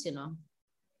advance,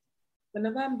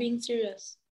 Whenever I'm being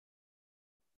serious.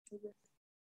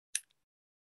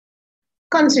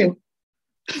 Consume.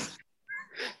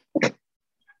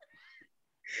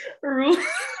 Rule.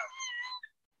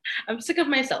 I'm sick of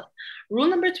myself. Rule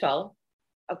number 12,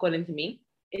 according to me,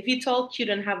 if you tall, cute,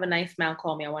 and have a nice smile,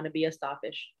 call me. I want to be a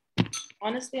starfish.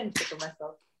 Honestly, I'm sick of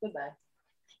myself. Goodbye.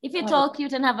 If you're tall,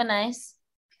 cute, and have a nice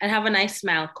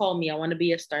smile, call me. I want to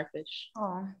be a starfish.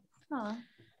 Oh.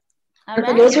 And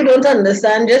for those who don't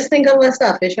understand, just think of a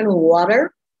starfish in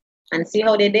water and see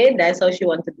how they did. That's how she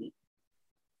wants to be.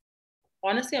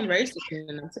 Honestly, I'm very sick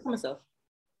and I'm sick of myself.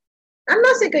 I'm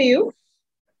not sick of you,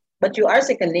 but you are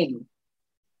sick of me.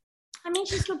 I mean,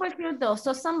 she's super cute though.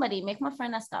 So somebody make my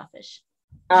friend a starfish.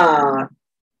 I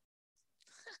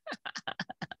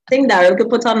think Daryl could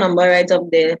put her number right up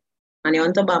there. And you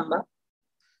want to Bamba?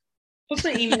 Put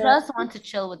the email. Girls want to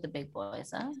chill with the big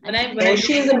boys, huh? When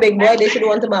she's a big boy, they should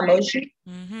want to Bamba, is she?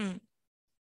 Mm-hmm.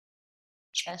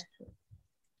 That's true.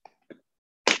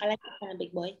 I like that kind of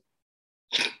big boy.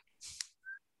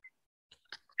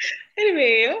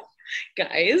 Anyway,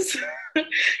 guys,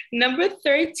 number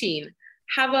 13,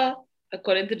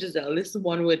 according to Giselle, this is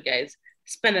one word, guys,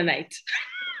 spend a night.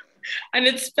 And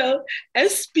it's spelled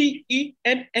SPENNANIGHT.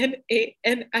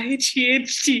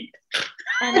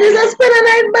 It is a spend a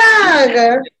night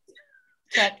bag.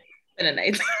 Check. Spend a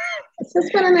night. It's a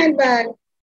spend a night bag.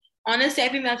 Honestly, I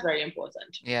think that's very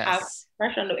important. Yes. Have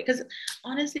fresh on the way. Because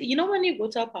honestly, when you go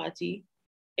to a party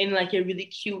in like your really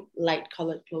cute light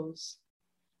colored clothes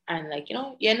and like,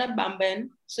 you're not bambing,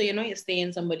 so you stay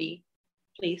in somebody's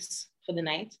place for the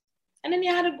night. And then you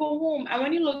had to go home. And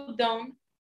when you look down,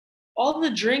 all the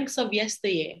drinks of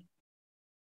yesterday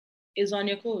is on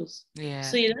your clothes. Yeah.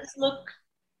 So you just look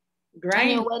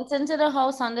grimy. And you went into the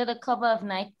house under the cover of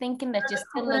night thinking that you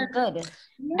still look good.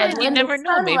 Yeah. But when you never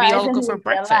know. Maybe I'll go for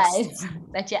breakfast.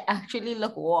 That you actually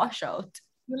look washed out.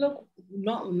 You look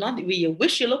not you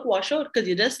wish you look washed out because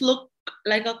you just look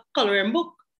like a coloring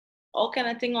book. All kind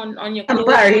of thing on your clothes.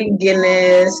 Campari,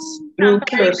 Guinness, blue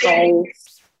Curacao,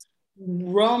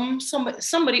 rum.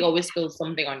 Somebody always spills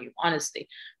something on you. Honestly,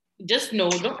 just know.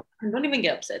 Don't even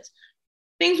get upset.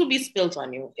 Things will be spilled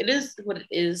on you. It is what it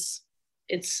is.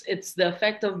 It's the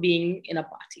effect of being in a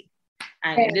party,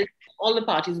 and all the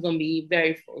parties are gonna be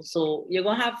very full. So you're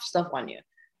gonna have stuff on you.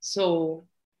 So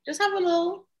just have a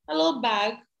little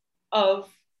bag of,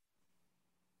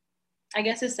 I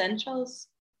guess, essentials.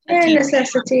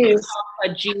 Necessities. A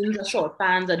jeans, a short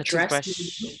pants, a dress,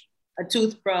 a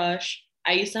toothbrush.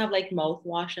 I used to have like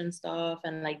mouthwash and stuff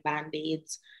and like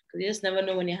band-aids because you just never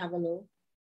know when you have a low.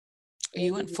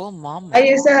 You went full mom. I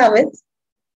used to have it.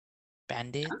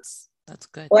 Band-aids? That's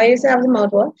good. Why you used to have the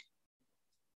mouthwash?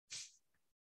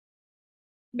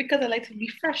 Because I like to be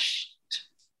fresh.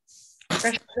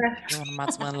 Fresh. You want to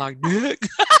match man like dick?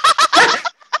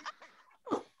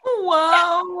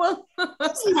 Wow.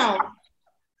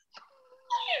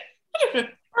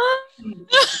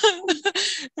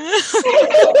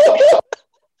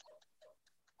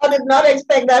 I did not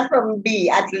expect that from B,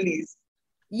 at least.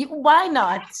 Why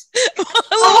not?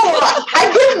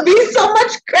 I give B so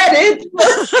much credit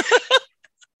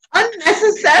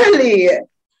unnecessarily.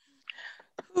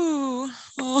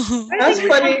 That's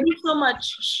funny. So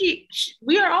much.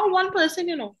 We are all one person,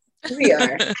 you know. We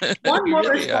are. One more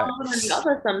responsible than the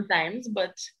other sometimes,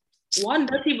 but one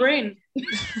dirty brain.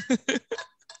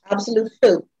 Absolute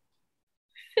filth.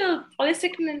 Filth. Always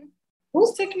sickening.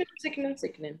 Who's sickening?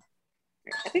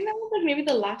 I think that was like maybe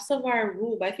the last of our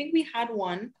rube. I think we had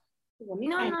one.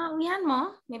 No, we had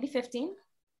more. Maybe 15.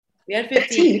 We had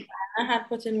 15. I had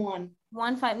put in one.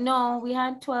 5. No, we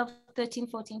had 12, 13,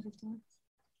 14, 15.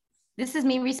 This is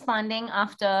me responding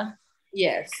after.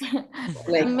 Yes.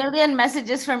 A million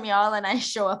messages from y'all, and I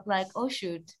show up like, oh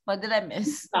shoot, what did I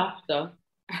miss? After.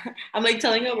 I'm like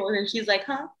telling her about it, and she's like,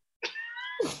 huh?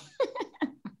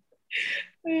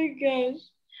 Oh my gosh.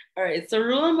 All right, so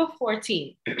rule number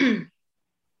 14.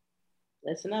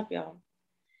 Listen up, y'all.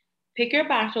 Pick your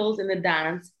battles in the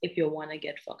dance if you want to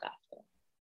get fucked after.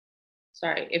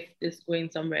 Sorry, if this is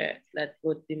going somewhere that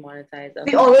would demonetize us.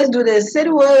 We always do this. Say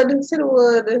the word. If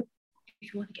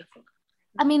you want to get fucked.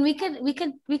 I mean, we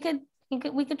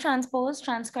could transpose,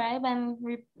 transcribe, and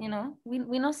we know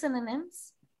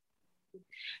synonyms.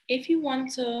 If you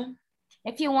want the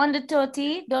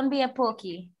toti, don't be a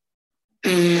pokey.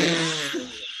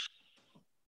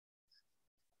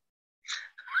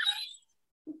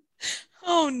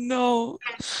 Oh no.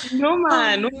 No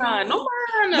man.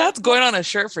 That's going on a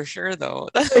shirt for sure though.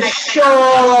 For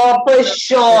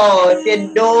sure.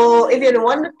 If you don't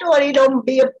want the toti, don't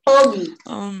be a poggy.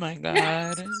 Oh my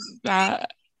god.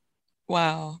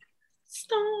 Wow.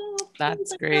 Stop.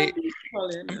 That's great.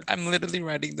 I'm literally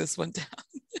writing this one down.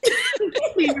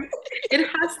 It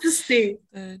has to stay.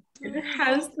 It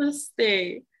has to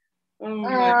stay. Oh my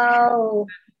God.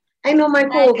 I know my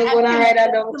cold. I'm gonna write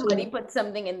that down. Somebody put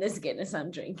something in this Guinness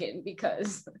I'm drinking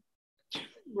because.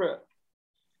 Bro.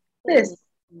 This.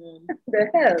 The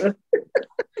hell.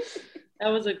 That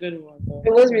was a good one though.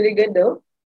 It was really good though.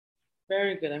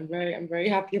 Very good. I'm very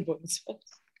happy about this one.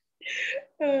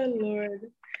 Oh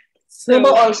Lord. So, no,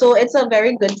 but also it's a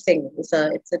very good thing. It's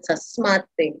a smart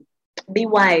thing. Be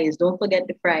wise. Don't forget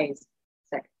the fries.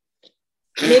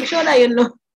 Make sure that you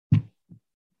know.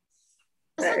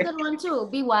 That's a good one too.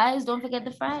 Be wise. Don't forget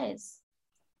the fries.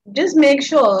 Just make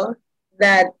sure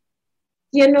that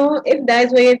if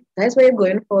that's where you're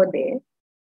going for a day,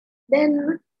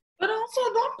 then. But also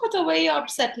don't put away your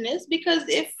upsetness because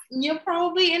if you're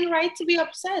probably in right to be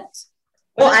upset.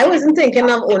 Well, I wasn't thinking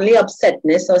of only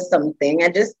upsetness or something. I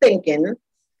just thinking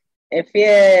if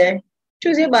you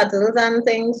choose your battles and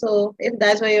things. So if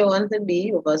that's where you want to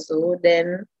be over so,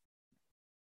 then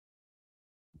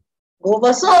go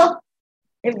over so.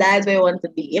 If that's where you want to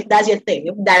be, if that's your thing,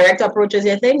 if direct approach is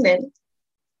your thing, then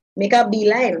make a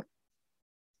beeline.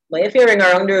 But if you're ring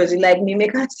around the rosy like me,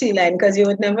 make a C line because you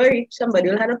would never reach somebody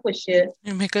who'll have to push you.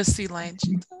 You make a C line.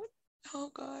 Oh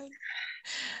God.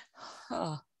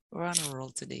 Oh, we're on a roll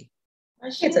today.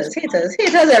 Haters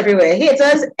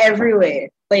everywhere.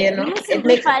 But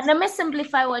let me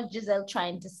simplify what Giselle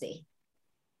trying to say.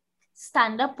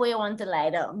 Stand up where you want to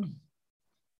lie down.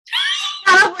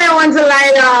 Stand up where you want to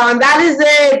lie down. That is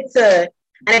it.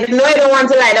 And if you know you don't want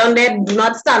to lie down, then do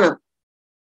not stand up.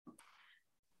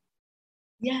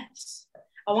 Yes.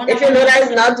 If you know that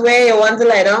is not where you want to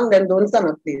lie down, then don't stand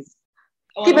up, please.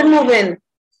 Keep it moving.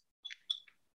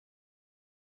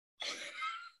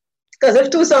 Because if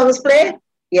 2 songs play,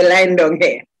 you're lying down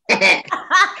here. I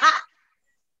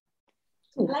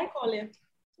like Olive.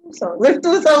 If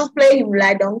 2 songs play, you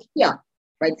lie down here.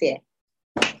 Right here.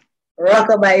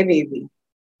 Rockabye baby.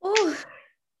 Ooh.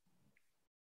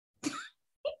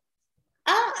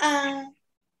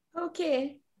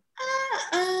 Okay.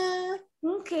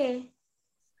 Okay.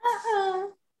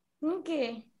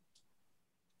 Okay.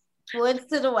 Words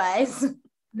to the wise.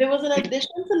 There was an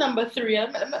addition to number 3.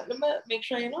 Let me make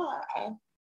sure I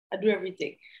do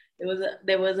everything.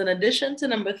 There was an addition to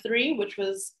number 3, which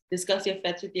was discuss your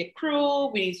fets with your crew.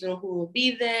 We need to know who will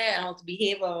be there and how to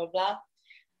behave, blah, blah, blah.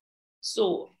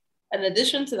 So an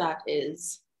addition to that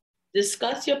is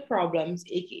discuss your problems,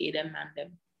 aka them man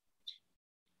them.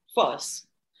 First,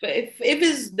 if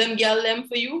it's them girl them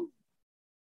for you,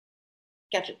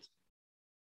 catch it.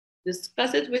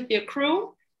 Discuss it with your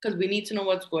crew because we need to know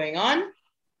what's going on.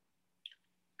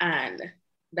 And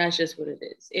that's just what it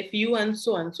is. If you and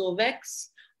so vex,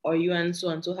 or you and so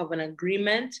have an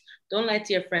agreement, don't lie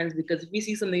to your friends, because if you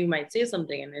see something, you might say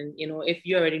something. And then, if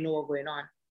you already know what's going on,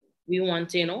 we want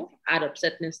to, add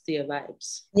upsetness to your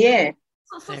vibes. Yeah.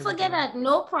 So forget that.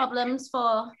 No problems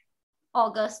for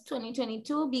August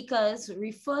 2022, because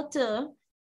refer to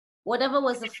whatever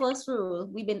was the first rule.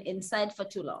 We've been inside for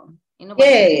too long.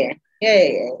 Yeah.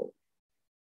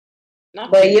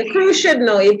 But your crew should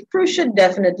know. Your crew should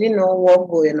definitely know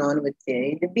what's going on with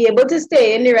you. To be able to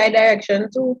stay in the right direction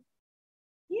too.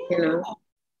 Yeah.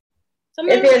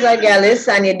 If there's a gallus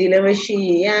and you're dealing with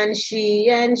she, if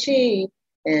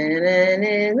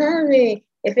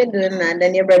you're doing that,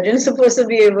 then your brethren's supposed to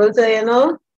be able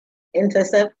to,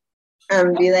 intercept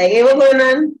and be like, hey, what's going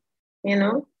on?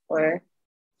 Or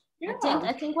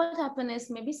I think what happened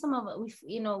is maybe some of it,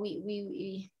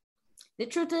 we the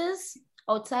truth is,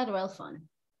 outside well fun.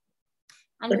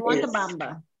 And we want the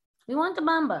bamba. We want the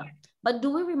bamba. But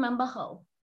do we remember how?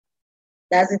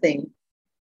 That's the thing.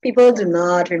 People do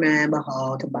not remember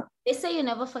how to bamba. They say you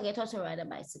never forget how to ride a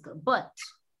bicycle, but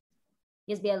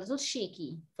just be a little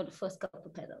shaky for the first couple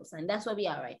of pedals. And that's where we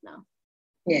are right now.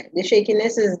 Yeah, the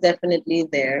shakiness is definitely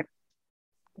there.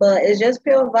 But it's just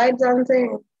pure vibes and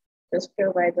thing. Just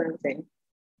pure vibes and thing.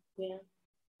 Yeah.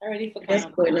 I already forgot.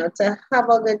 Just going out to have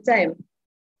a good time.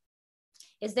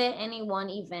 Is there any one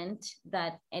event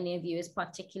that any of you is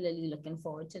particularly looking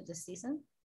forward to this season?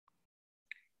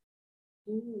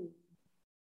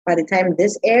 By the time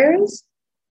this airs?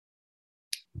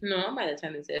 No, not by the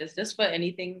time this airs. Just for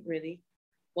anything, really.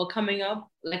 Well, coming up,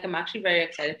 I'm actually very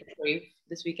excited for Crave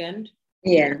this weekend.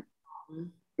 Yeah.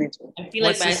 I feel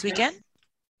What's this weekend?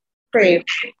 Crave.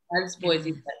 That's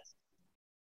Boise.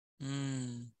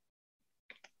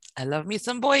 I love me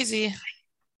some Boise.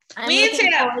 I'm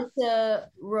looking forward to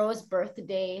Rose's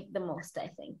birthday the most, I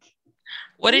think.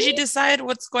 What did you decide?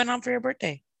 What's going on for your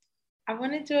birthday? I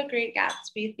want to do a Great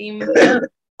Gatsby theme.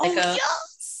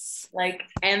 Yes. Like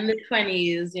end the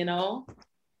 20s,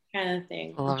 kind of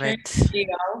thing. Love it.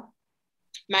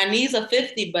 My knees are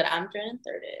 50, but I'm turning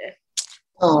 30.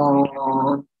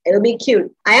 Oh, it'll be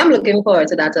cute. I am looking forward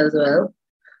to that as well.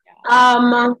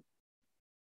 Yeah.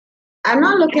 I'm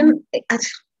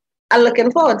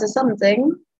looking forward to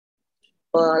something,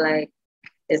 but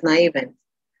it's not even.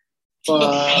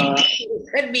 But it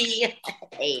could be.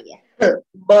 But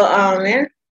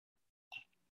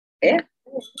yeah.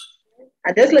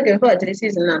 I'm just looking forward to the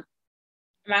season now.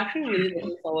 I'm actually really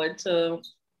looking forward to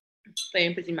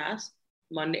playing Pretty Mass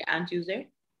Monday and Tuesday.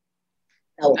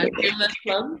 And Fearless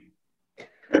Club.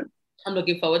 I'm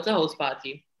looking forward to house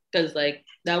party, because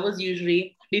that was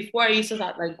usually before I used to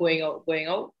start going out.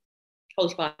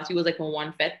 House party was my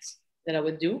one fete that I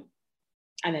would do,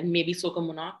 and then maybe Soca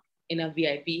Monarch in a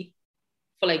VIP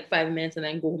for 5 minutes and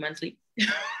then go home and sleep.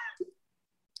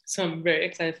 So I'm very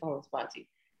excited for house party.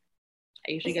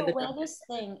 I usually get the weirdest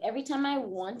thing. Every time I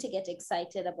want to get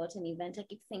excited about an event, I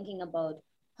keep thinking about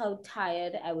how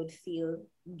tired I would feel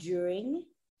during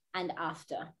and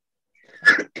after.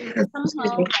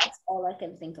 Somehow that's all I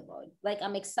can think about.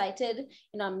 I'm excited,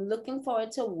 I'm looking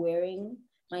forward to wearing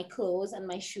my clothes and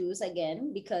my shoes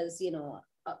again, because a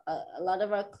lot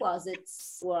of our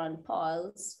closets were on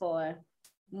pause for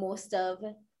most of,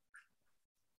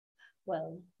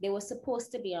 they were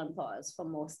supposed to be on pause for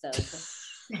most of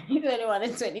 2021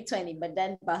 and 2020, but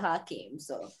then Baja came,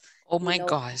 so oh my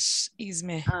gosh, ease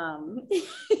me. Can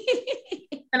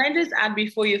I just add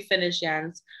before you finish,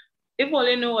 Jans? If all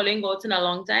you know, all you go out in a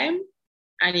long time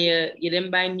and you didn't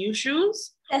buy new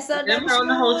shoes, that's not them around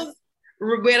the house.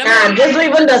 Just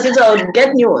even does it out,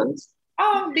 get new ones.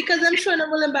 Oh, because I'm sure that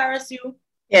will embarrass you.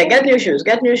 Yeah, get new shoes.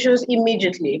 Get new shoes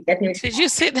immediately. Get new shoes. Did you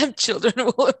say them children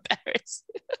will embarrass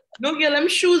you? No, girl, them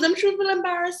shoes will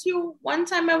embarrass you. One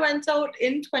time I went out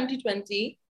in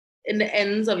 2020, in the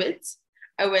ends of it,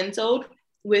 I went out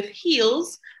with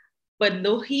heels, but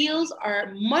the heels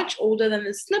are much older than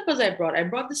the slippers I brought. I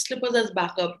brought the slippers as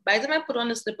backup. By the time I put on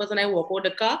the slippers and I walk out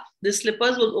the car, the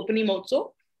slippers was opening out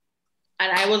so,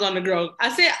 and I was on the ground. I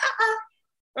say,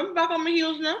 I'm back on my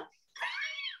heels now.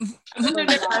 I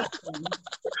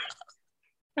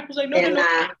was like,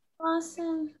 no.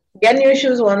 Awesome. Get new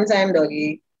shoes one time,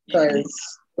 doggy,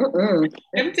 because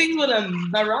them things will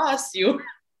embarrass you.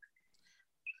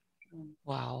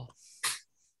 Wow.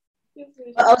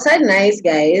 Outside nice,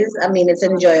 guys. I mean, it's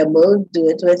enjoyable. Do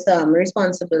it with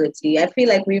responsibility. I feel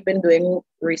like we've been doing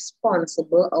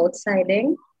responsible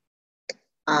outsiding.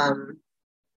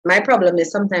 My problem is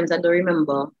sometimes I don't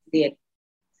remember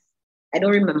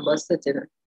certain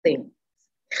things.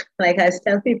 Like I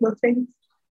tell people things.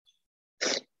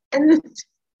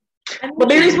 But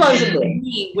be responsible.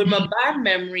 Me, with my bad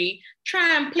memory,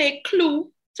 try and play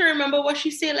Clue to remember what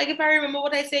she said. Like if I remember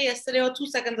what I said yesterday or 2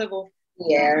 seconds ago.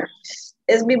 Yeah.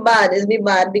 It's be bad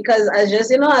because I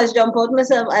just, I jump out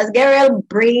myself as Gabriel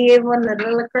brave and a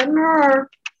little criminal.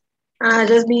 I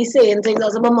just be saying things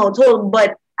out of my mouth hole,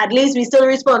 but at least we still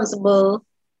responsible.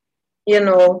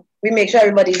 We make sure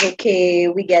everybody's okay.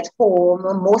 We get home.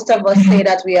 Most of us say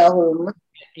that we are home.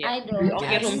 Yeah. I don't.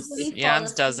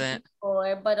 Yans doesn't.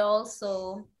 But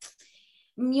also,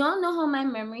 y'all know how my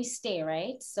memories stay,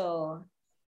 right? So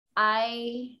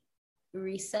I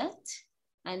reset,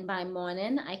 and by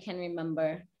morning I can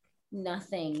remember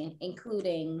nothing,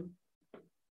 including.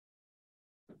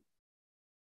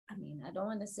 I mean, I don't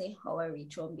want to say how I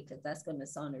reach home because that's going to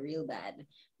sound real bad,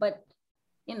 but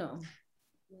yeah.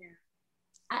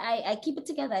 I keep it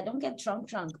together. I don't get drunk,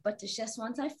 but it's just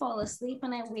once I fall asleep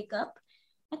and I wake up,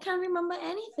 I can't remember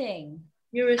anything.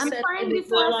 I'm fine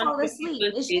before I fall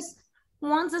asleep. It's just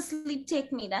once the sleep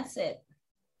take me, that's it.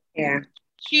 Yeah.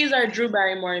 She's our Drew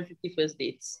Barrymore in 51st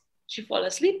Dates. She fall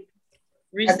asleep.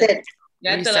 Reset. That's it.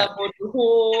 You tell her about the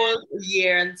whole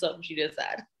year and something she just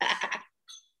had.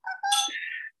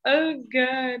 Oh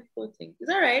God, poor thing.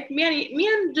 It's all right. Me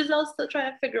and Giselle still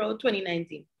trying to figure out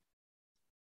 2019.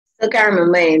 Still can't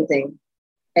remember anything.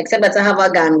 Except that I have a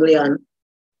ganglion.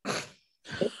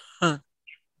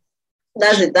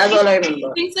 That's it. That's all I remember.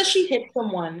 She thinks that she hit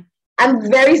someone.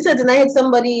 I'm very certain I hit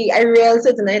somebody. I real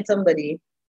certain I hit somebody.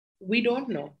 We don't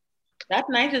know. That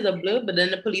night is a blur, but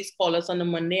then the police called us on the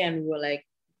Monday and we were like,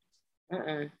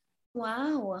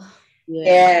 Wow.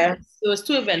 Yeah. It was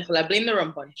too eventful. I blame the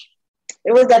rum punch.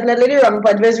 It was definitely the rum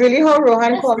punch. It was really how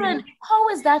Rohan called me. How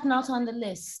is that not on the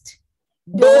list?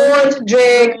 Don't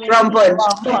drink rum punch.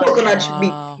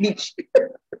 Coconut Beach.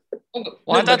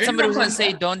 Well, I thought somebody was going to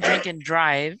say don't drink and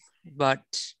drive, but...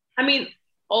 I mean,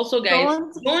 also, guys,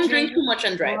 don't drink too much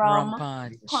and drive. Rum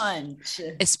punch.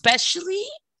 Especially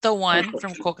the one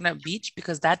from Coconut Beach,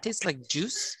 because that tastes like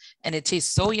juice and it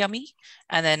tastes so yummy.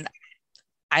 And then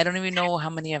I don't even know how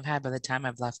many I've had by the time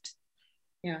I've left.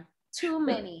 Yeah. Too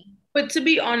many. But to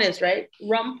be honest, right?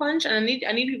 Rum punch, and I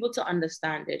need people to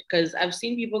understand it because I've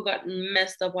seen people got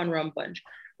messed up on rum punch.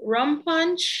 Rum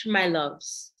punch, my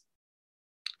loves,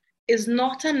 is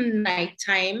not a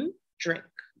nighttime drink.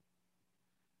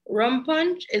 Rum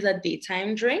punch is a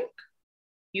daytime drink.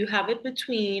 You have it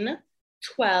between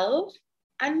 12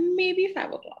 and maybe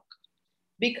 5 o'clock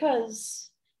because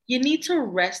you need to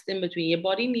rest in between. Your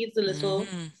body needs a little,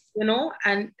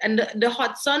 and the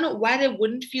hot sun, while it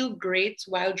wouldn't feel great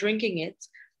while drinking it,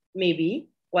 maybe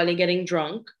while you're getting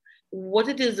drunk, what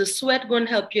it is, the sweat going to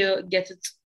help you get it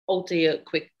out of you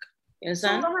quick. You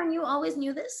understand? So, Rohan, you always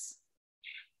knew this?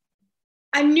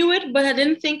 I knew it, but I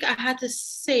didn't think I had to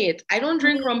say it. I don't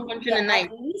drink rum punch in the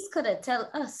night. At least could have tell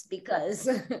us because...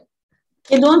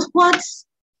 You don't what?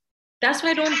 That's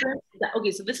why I don't drink.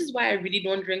 Okay, so this is why I really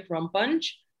don't drink rum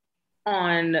punch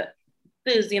on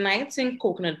Thursday nights in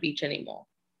Coconut Beach anymore.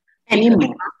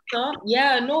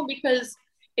 Because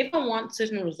if I want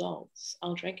certain results,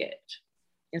 I'll drink it.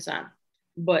 Yes,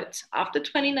 but after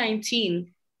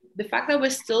 2019, the fact that we're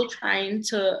still trying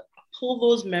to pull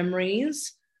those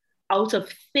memories out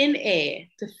of thin air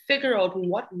to figure out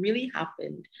what really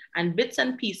happened and bits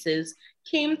and pieces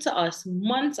came to us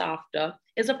months after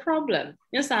is a problem.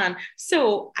 You understand?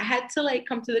 So I had to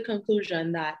come to the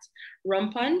conclusion that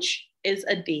rum punch is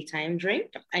a daytime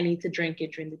drink. I need to drink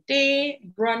it during the day,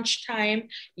 brunch time.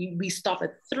 We stop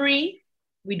at 3.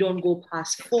 We don't go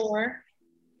past 4.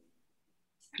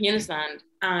 You understand?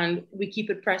 And we keep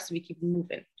it pressed. We keep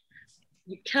moving.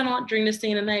 you cannot drink this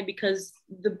thing in the night because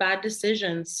the bad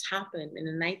decisions happen in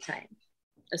the nighttime,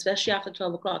 especially after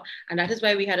 12 o'clock. And that is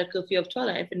why we had a curfew of 12.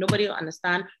 If nobody will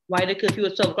understand why the curfew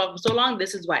was 12 o'clock for so long,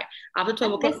 this is why. After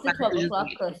 12 o'clock, the 12 o'clock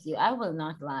curfew. I will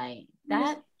not lie.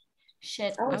 That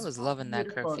shit I was loving that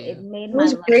curfew. It made it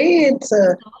was great.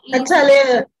 I tell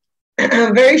you,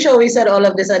 I'm very sure we said all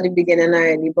of this at the beginning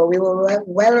already, but we were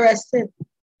well rested.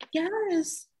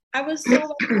 Yes, I was so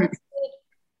well rested.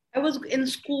 I was in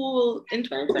school in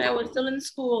 2020. I was still in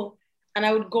school, and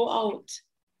I would go out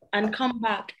and come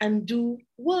back and do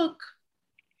work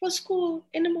for school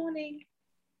in the morning.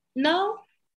 Now,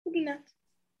 who do that?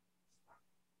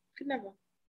 Could never.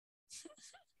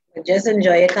 Just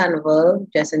enjoy your carnival.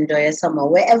 Just enjoy your summer.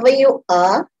 Wherever you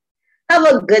are, have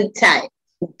a good time.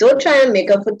 Don't try and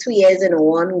make up for 2 years in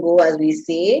one go, as we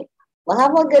say. But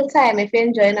have a good time. If you're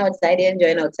enjoying outside, you're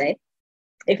enjoying outside.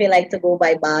 If you like to go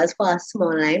by bars for a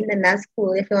small time, then that's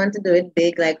cool. If you want to do it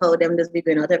big, like how them just be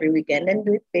going out every weekend, then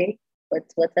do it big.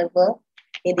 But whatever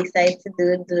you decide to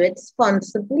do it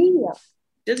responsibly.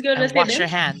 Just go and wash your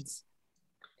hands.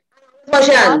 Wash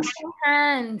your hands. Wash your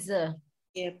hands.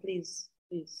 Yeah, please.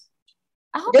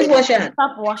 I hope just people wash your hands.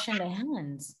 Stop washing their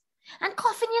hands. And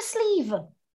cough in your sleeve. Oh,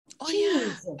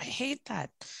 jeez. Yeah. I hate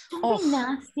that. Don't be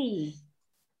nasty.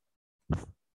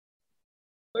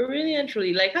 But really and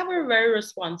truly, like, have a very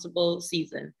responsible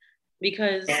season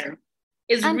because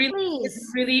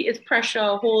it's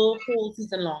pressure whole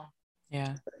season long.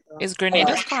 Yeah. Is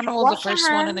Grenada's Carnival the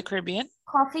first one in the Caribbean?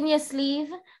 Cough in your sleeve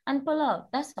and pull out.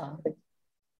 That's all.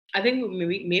 I think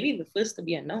maybe the first to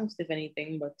be announced, if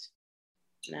anything, but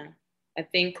nah. I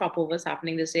think crop over is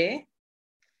happening this year.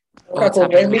 Crop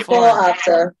over is before or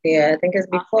after? Yeah, I think it's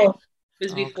before.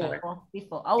 It's before.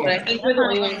 Before. Oh, but I think we're the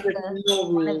only ones with no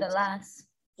rules. The last.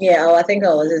 Yeah, I think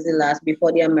ours is the last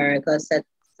before the America set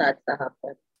starts to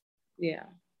happen. Yeah.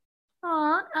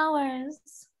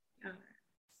 Ours.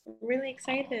 I'm really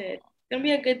excited. It's gonna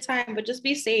be a good time, but just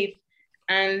be safe.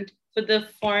 And for the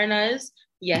foreigners,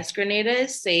 yes, Grenada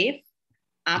is safe,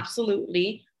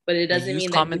 absolutely, but it doesn't mean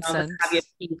that you don't have your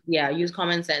P's. Yeah, use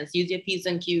common sense, use your P's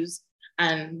and Q's,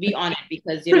 and be on it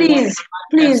because you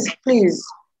please,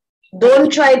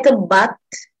 don't try to bat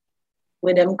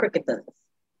with them cricketers.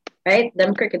 Right?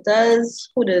 Them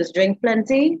cricketers who does drink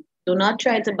plenty, do not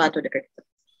try to bat with the cricketers.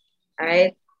 All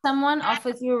right? Someone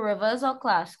offers you Rivers or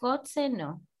Clascoat, say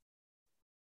no.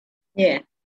 Yeah.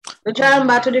 Don't try and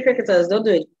bat with the cricketers. Don't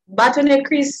do it. Bat on your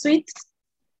crease sweet.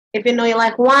 If you know you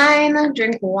like wine,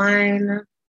 drink wine.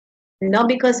 Not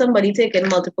because somebody taking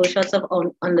multiple shots of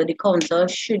under the counter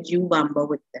should you bamba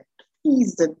with them.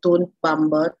 Please don't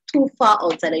bamba too far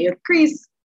outside of your crease.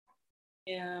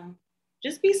 Yeah.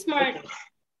 Just be smart.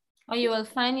 Or you will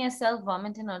find yourself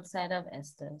vomiting outside of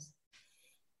Esther's.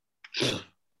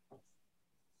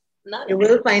 You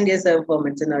will find yourself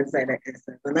vomiting outside of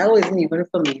Esther's. And that wasn't even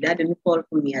for me. That didn't fall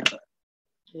for me at all.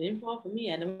 It didn't fall for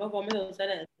me. I never vomited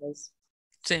outside of Esther's.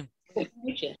 Same.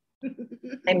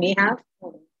 I may have.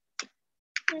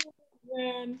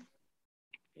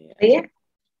 Yeah.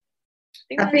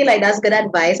 I feel like that's good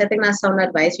advice. I think that's sound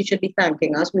advice. You should be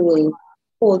thanking us. We will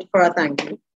hold for a thank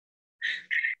you.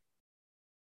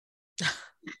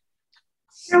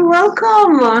 You're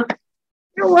welcome.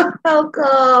 You're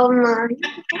welcome.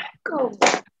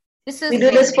 We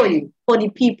do this for you, for the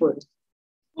people.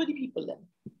 For the people then.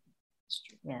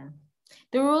 Yeah.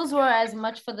 The rules were as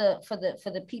much for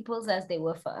the peoples as they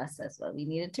were for us as well. We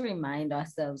needed to remind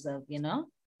ourselves of,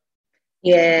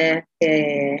 Yeah.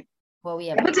 What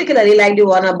we I particularly like the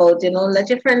one about, let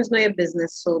your friends know your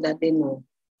business so that they know.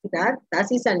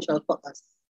 That's essential for us.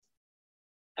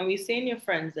 And we saying your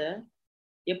friends,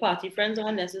 your party friends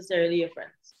aren't necessarily your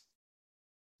friends.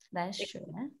 That's true.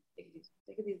 Take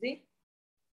it easy.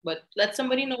 But let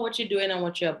somebody know what you're doing and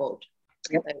what you're about.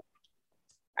 Yep.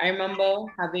 I remember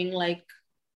having like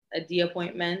a D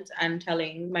appointment and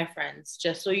telling my friends,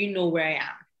 just so you know where I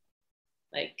am.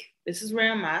 Like, this is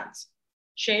where I'm at.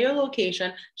 Share your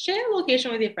location. Share your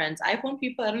location with your friends. iPhone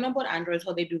people, I don't know about Androids,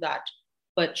 how they do that.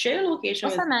 But share your location.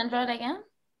 What's an Android again?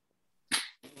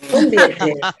 Don't be a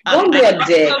dick. Don't be a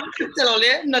dick.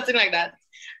 Nothing like that.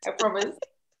 I promise.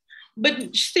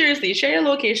 But seriously, share your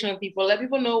location with people. Let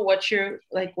people know what you're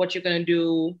gonna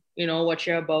do, what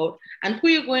you're about, and who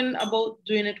you're going about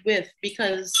doing it with,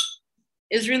 because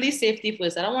it's really safety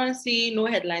first. I don't want to see no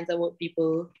headlines about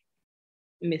people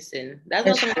missing. That's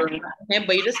not something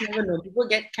but you just never know. People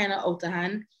get kind of out of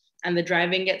hand and the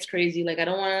driving gets crazy. Like I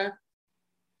don't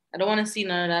wanna see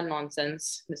none of that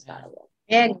nonsense, Miss Hannibal.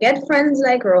 Yeah, get friends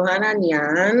like Rohan and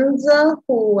Jans,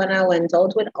 who when I went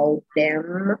out without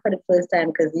them for the first time,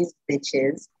 because these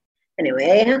bitches.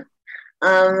 Anyway,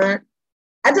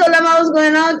 I told them I was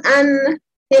going out, and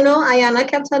Ayana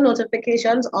kept her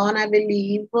notifications on, I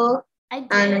believe.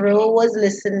 And Ro was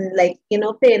listening,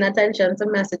 paying attention to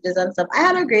messages and stuff. I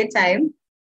had a great time,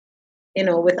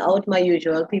 without my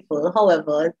usual people.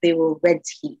 However, they were ready.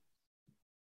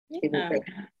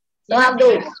 So have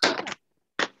those.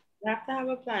 You have to have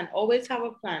a plan. Always have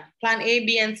a plan. Plan A,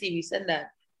 B, and C. We said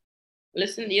that.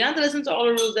 Listen, you don't have to listen to all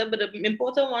the rules there, but the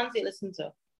important ones you listen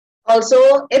to.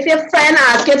 Also, if your friend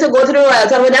asks you to go to the Royal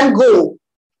Tour with them, go.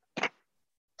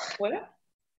 What?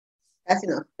 That's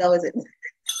enough. That was it.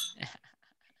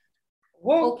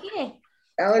 Whoa. Okay.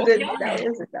 That was it.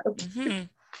 That was it.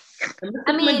 Mm-hmm.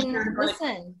 I mean,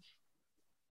 listen.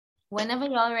 Whenever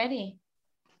y'all ready.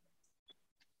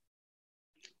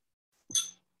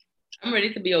 I'm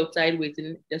ready to be outside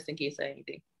waiting just in case of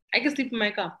anything. I can sleep in my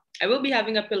car. I will be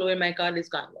having a pillow in my car this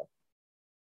carnival.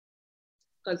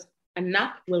 Because a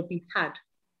nap will be had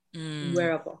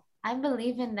wherever. I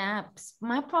believe in naps.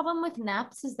 My problem with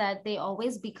naps is that they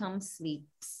always become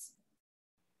sleeps.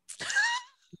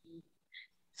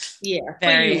 Yeah.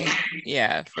 Very,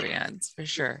 for Yans, for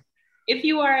sure. If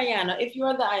you are Ayana, if you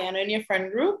are the Ayana in your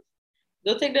friend group,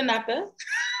 don't take the nap.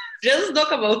 Just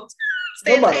talk about.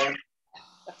 Don't bother.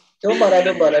 Don't bother. I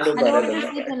don't want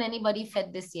to sleep on anybody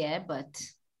fed this year, but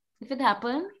if it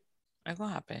happens, it's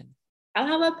gonna happen. I'll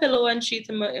have a pillow and sheet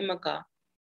in my car.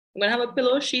 I'm gonna have a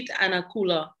pillow, sheet, and a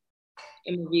cooler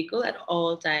in my vehicle at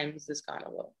all times this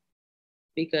carnival.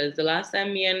 Because the last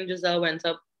time me and Giselle went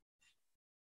up,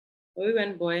 where we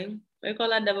went, boy? What do you call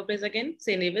that devil place again?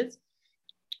 St. David's.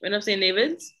 Went up St.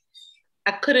 David's.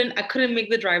 I couldn't make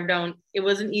the drive down. It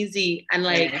wasn't easy, and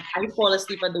I fall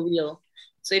asleep at the wheel.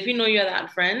 So if you know you're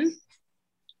that friend,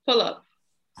 pull up.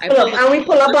 And we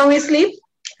pull up and we sleep.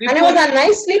 And it was a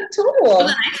nice sleep too. It was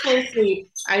a nice full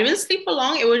sleep. I didn't sleep for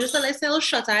long. It was just a nice little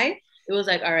shut eye. It was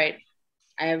like, all right,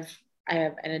 I have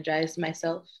energized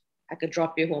myself. I could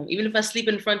drop you home. Even if I sleep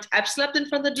in front, I've slept in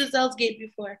front of Giselle's gate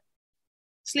before.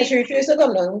 Sleep. She used to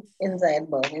come down inside,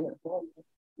 but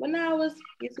When I was,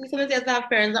 sometimes you have to have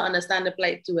parents that understand the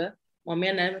plight too. Mommy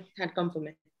and I had come for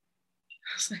me.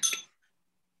 I was like,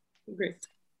 great.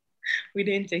 We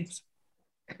didn't things.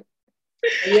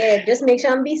 Yeah, just make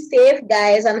sure and be safe,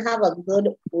 guys, and have a good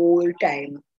old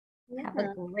time. Have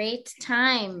a great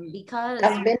time because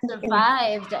we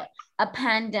survived a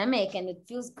pandemic and it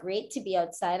feels great to be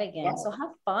outside again. Yeah. So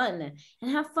have fun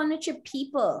and have fun with your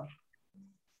people.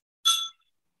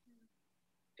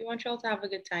 We want y'all to have a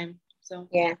good time. So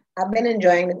yeah, I've been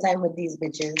enjoying the time with these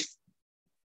bitches.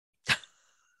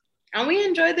 And we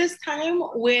enjoyed this time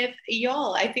with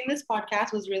y'all. I think this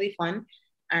podcast was really fun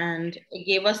and it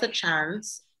gave us a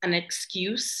chance, an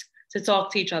excuse to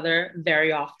talk to each other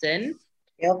very often.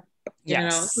 Yep.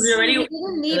 Yes. We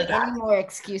didn't need any more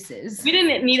excuses. We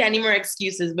didn't need any more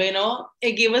excuses, but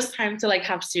it gave us time to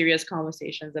have serious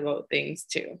conversations about things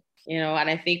too. And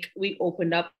I think we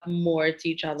opened up more to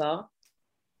each other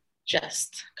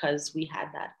just because we had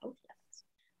that outlet.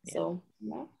 Yeah. So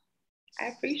I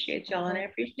appreciate y'all and I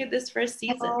appreciate this first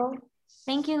season.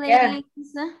 Thank you, ladies.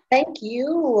 Yeah. Thank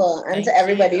you. And to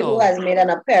everybody who has made an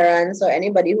appearance or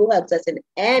anybody who helps us in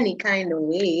any kind of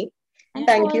way.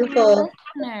 Thank you for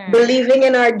believing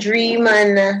in our dream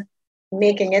and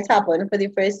making it happen for the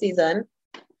first season.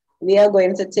 We are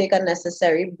going to take a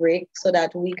necessary break so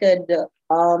that we could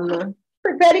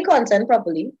prepare the content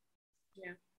properly.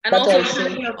 Yeah. And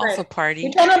also party.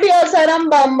 We want to be outside and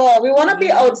bamba. We want to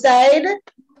be outside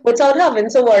without having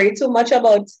to worry too much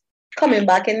about coming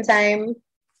back in time.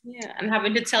 Yeah, and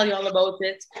having to tell you all about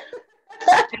it.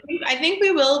 I think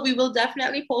we will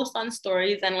definitely post on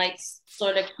stories and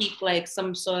sort of keep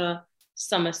some sort of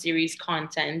summer series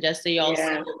content just so y'all see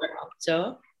what we're up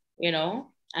to,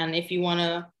 and if you want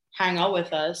to hang out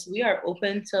with us, we are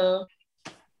open to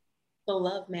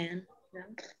love, man.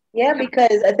 Yeah,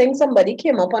 because I think somebody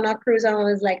came up on our cruise and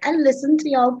was like, I listened to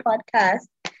y'all podcast.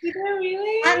 Did I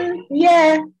really? And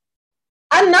yeah,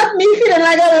 and not me feeling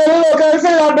like a little local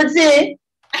celebrity.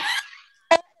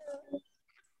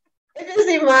 It just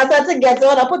even matter to get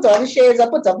on. I put on shades, I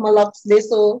put up my locks there,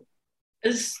 so.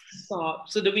 Stop.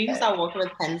 So do we start working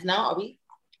with pens now, are we?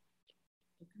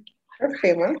 We're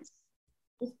famous.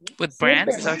 With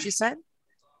brands, is that what you said?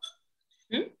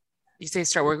 You say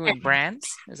start working with brands?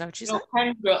 Is that what you said?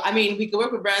 No, girl. I mean, we could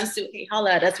work with brands too. Hey,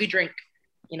 holla, that's we drink.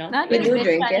 Not we do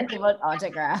drink, yeah. Give out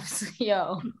autographs,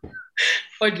 yo.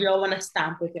 Or do y'all want to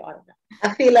stamp with your autograph?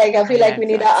 I feel like we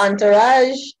need an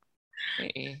entourage.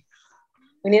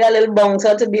 We need a little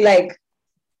bouncer to be like,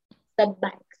 step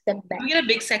back. We get a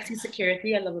big sexy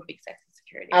security. I love a big sexy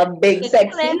security. A big sexy.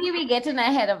 Clearly we getting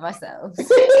ahead of ourselves.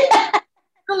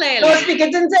 No, speak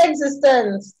it into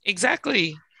existence.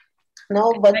 Exactly.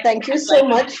 No, but thank you so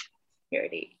much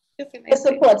for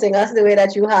supporting us the way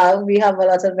that you have. We have a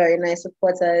lot of very nice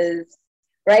supporters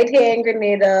right here in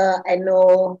Grenada. I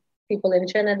know people in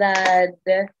Trinidad.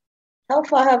 How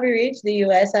far have we reached? The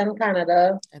US and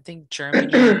Canada. I think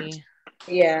Germany.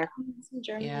 Yeah.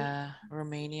 Germany. Yeah,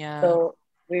 Romania. So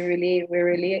we're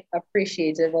really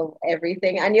appreciative of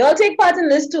everything. And you all take part in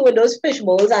this too with those fish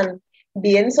bowls and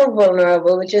being so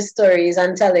vulnerable with your stories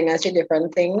and telling us your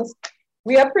different things.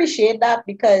 We appreciate that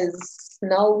because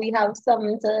now we have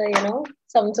something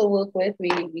to work with.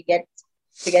 We get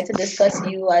to discuss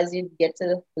you as you get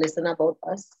to listen about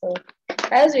us. So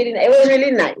it was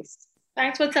really nice.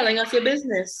 Thanks for telling us your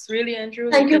business, really and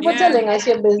truly. Thank you for telling us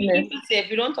your business. If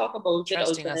we don't talk about it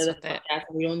Trusting us with it.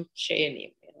 We don't share your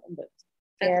name, but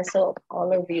yeah, so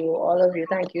all of you,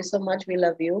 thank you so much. We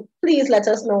love you. Please let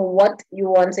us know what you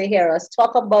want to hear us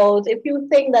talk about. If you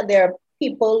think that there are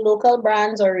people, local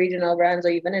brands or regional brands or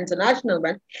even international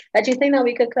brands that you think that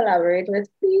we could collaborate with,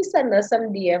 please send us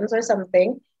some DMs or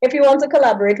something. If you want to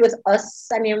collaborate with us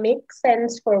and you make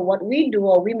sense for what we do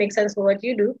or we make sense for what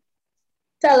you do,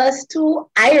 tell us too.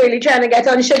 I really trying to get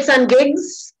on shits and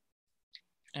gigs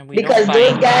because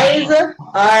those guys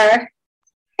are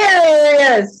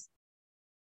hilarious.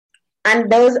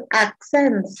 And those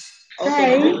accents.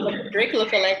 Okay, Drake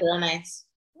look like real nice.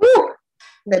 Woo!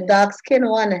 The dark skin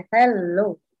one.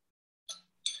 Hello.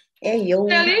 Hey yo.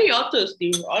 Tell you you're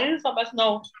thirsty. All you some us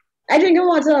know. I drink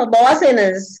water, but what's in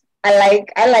is I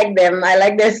like them. I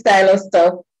like their style of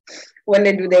stuff when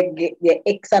they do their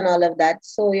icks and all of that.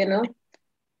 So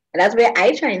that's where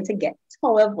I trying to get.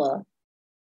 However,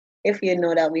 if you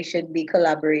know that we should be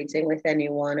collaborating with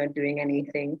anyone or doing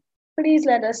anything, please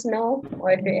let us know.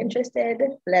 Or if you're interested,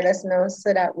 let us know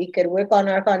so that we could work on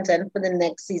our content for the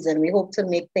next season. We hope to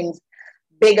make things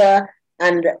bigger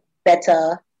and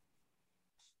better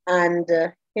and,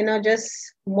 just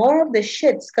more of the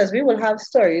shits because we will have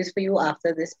stories for you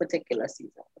after this particular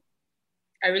season.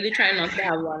 I really try not to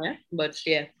have one, but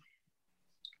yeah.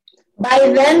 By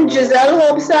then, Giselle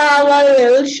hopes to have a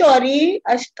little shorty,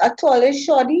 a tallish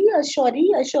shorty, a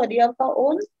shorty of her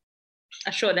own.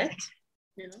 A shortette.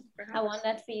 I want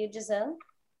that for you, Giselle.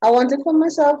 I want it for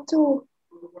myself too.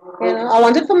 I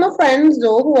want it for my friends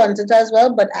though who want it as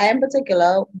well. But I am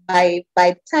particular by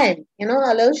time. A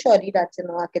little shorty that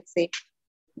I could say,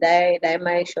 die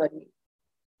my shorty.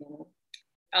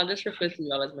 I'll just refer to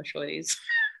y'all as my shorties.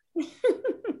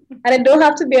 And it don't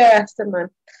have to be a Rasta man.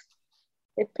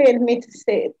 It pained me to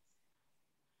say it.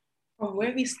 From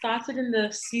where we started in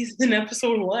the season,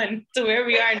 episode 1, to where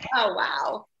we are now.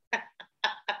 Wow.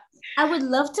 I would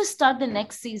love to start the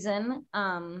next season.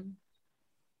 I'm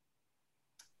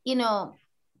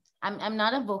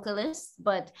not a vocalist,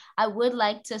 but I would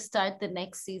like to start the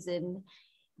next season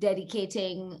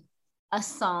dedicating a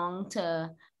song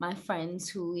to my friends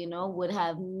who, would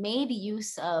have made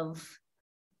use of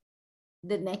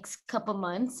the next couple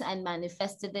months and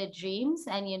manifested their dreams.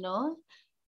 And,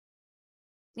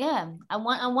 I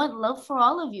want love for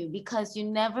all of you because you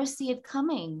never see it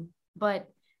coming. But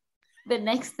the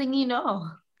next thing you know.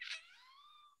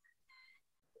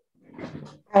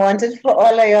 I want it for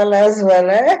all of y'all as well,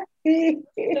 eh? You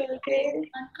never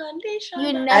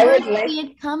see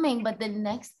it coming, but the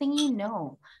next thing you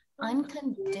know,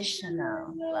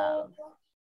 unconditional love.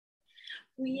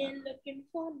 We ain't looking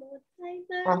for more time.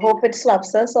 I hope it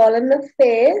slaps us all in the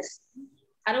face.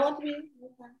 I don't want to be in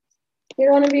love. You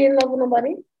don't want to be in love with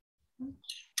nobody?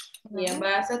 Yeah, but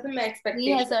I set my expectations.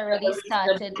 He has already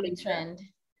started the trend.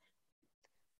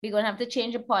 We're going to have to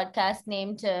change the podcast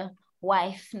name to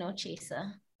Wife No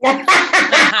Chaser.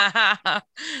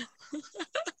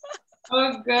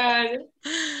 Oh, God.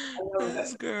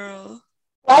 This girl.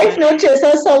 Wife No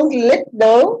Chaser sounds lit,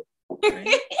 though.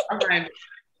 All right.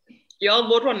 Y'all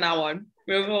vote on that one.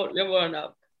 We'll vote on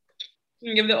that.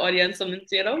 Give the audience something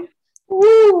to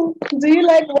Woo! Do you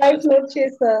like Wife No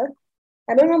Chaser?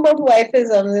 I don't know about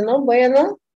wifeism, but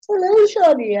it's a little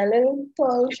shorty, a little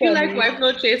tall shorty. If you like Wife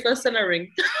No Chaser, send a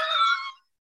ring.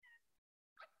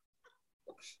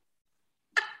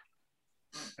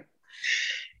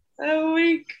 A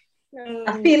week.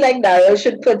 I feel like Daryl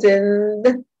should put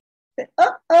in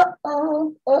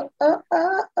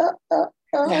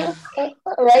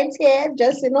right here,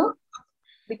 just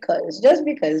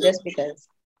because.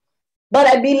 But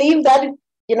I believe that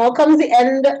comes the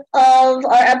end of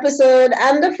our episode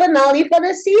and the finale for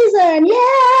the season.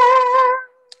 Yeah.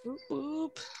 Boop,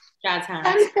 boop. Jazz hands.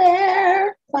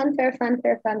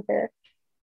 Fanfare.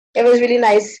 It was really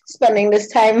nice spending this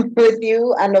time with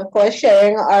you and of course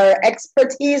sharing our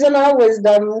expertise and our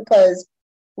wisdom because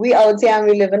we out here and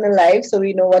we live in a life, so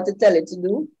we know what to tell it to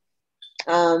do.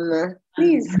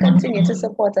 Please continue to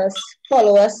support us.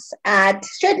 Follow us at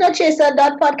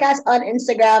straightnochaser.podcast on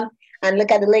Instagram and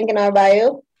look at the link in our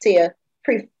bio to your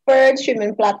preferred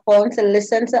streaming platform to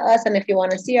listen to us. And if you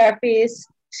want to see our face,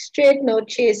 Straight No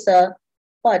Chaser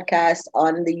podcast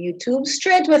on the YouTube,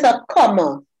 straight with a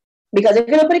comma. Because if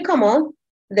you don't put a comma,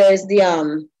 there's the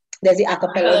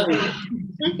acapella group.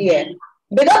 Yeah.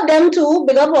 Big up them too.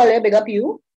 Big up Wale, big up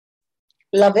you.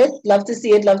 Love it. Love to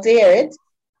see it. Love to hear it.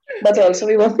 But also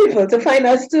we want people to find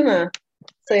us too now.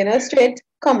 So, straight,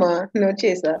 comma, no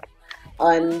chaser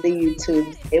on the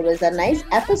YouTube. It was a nice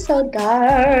episode,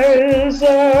 guys.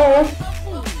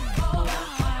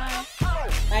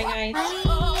 Bye, guys. Bye.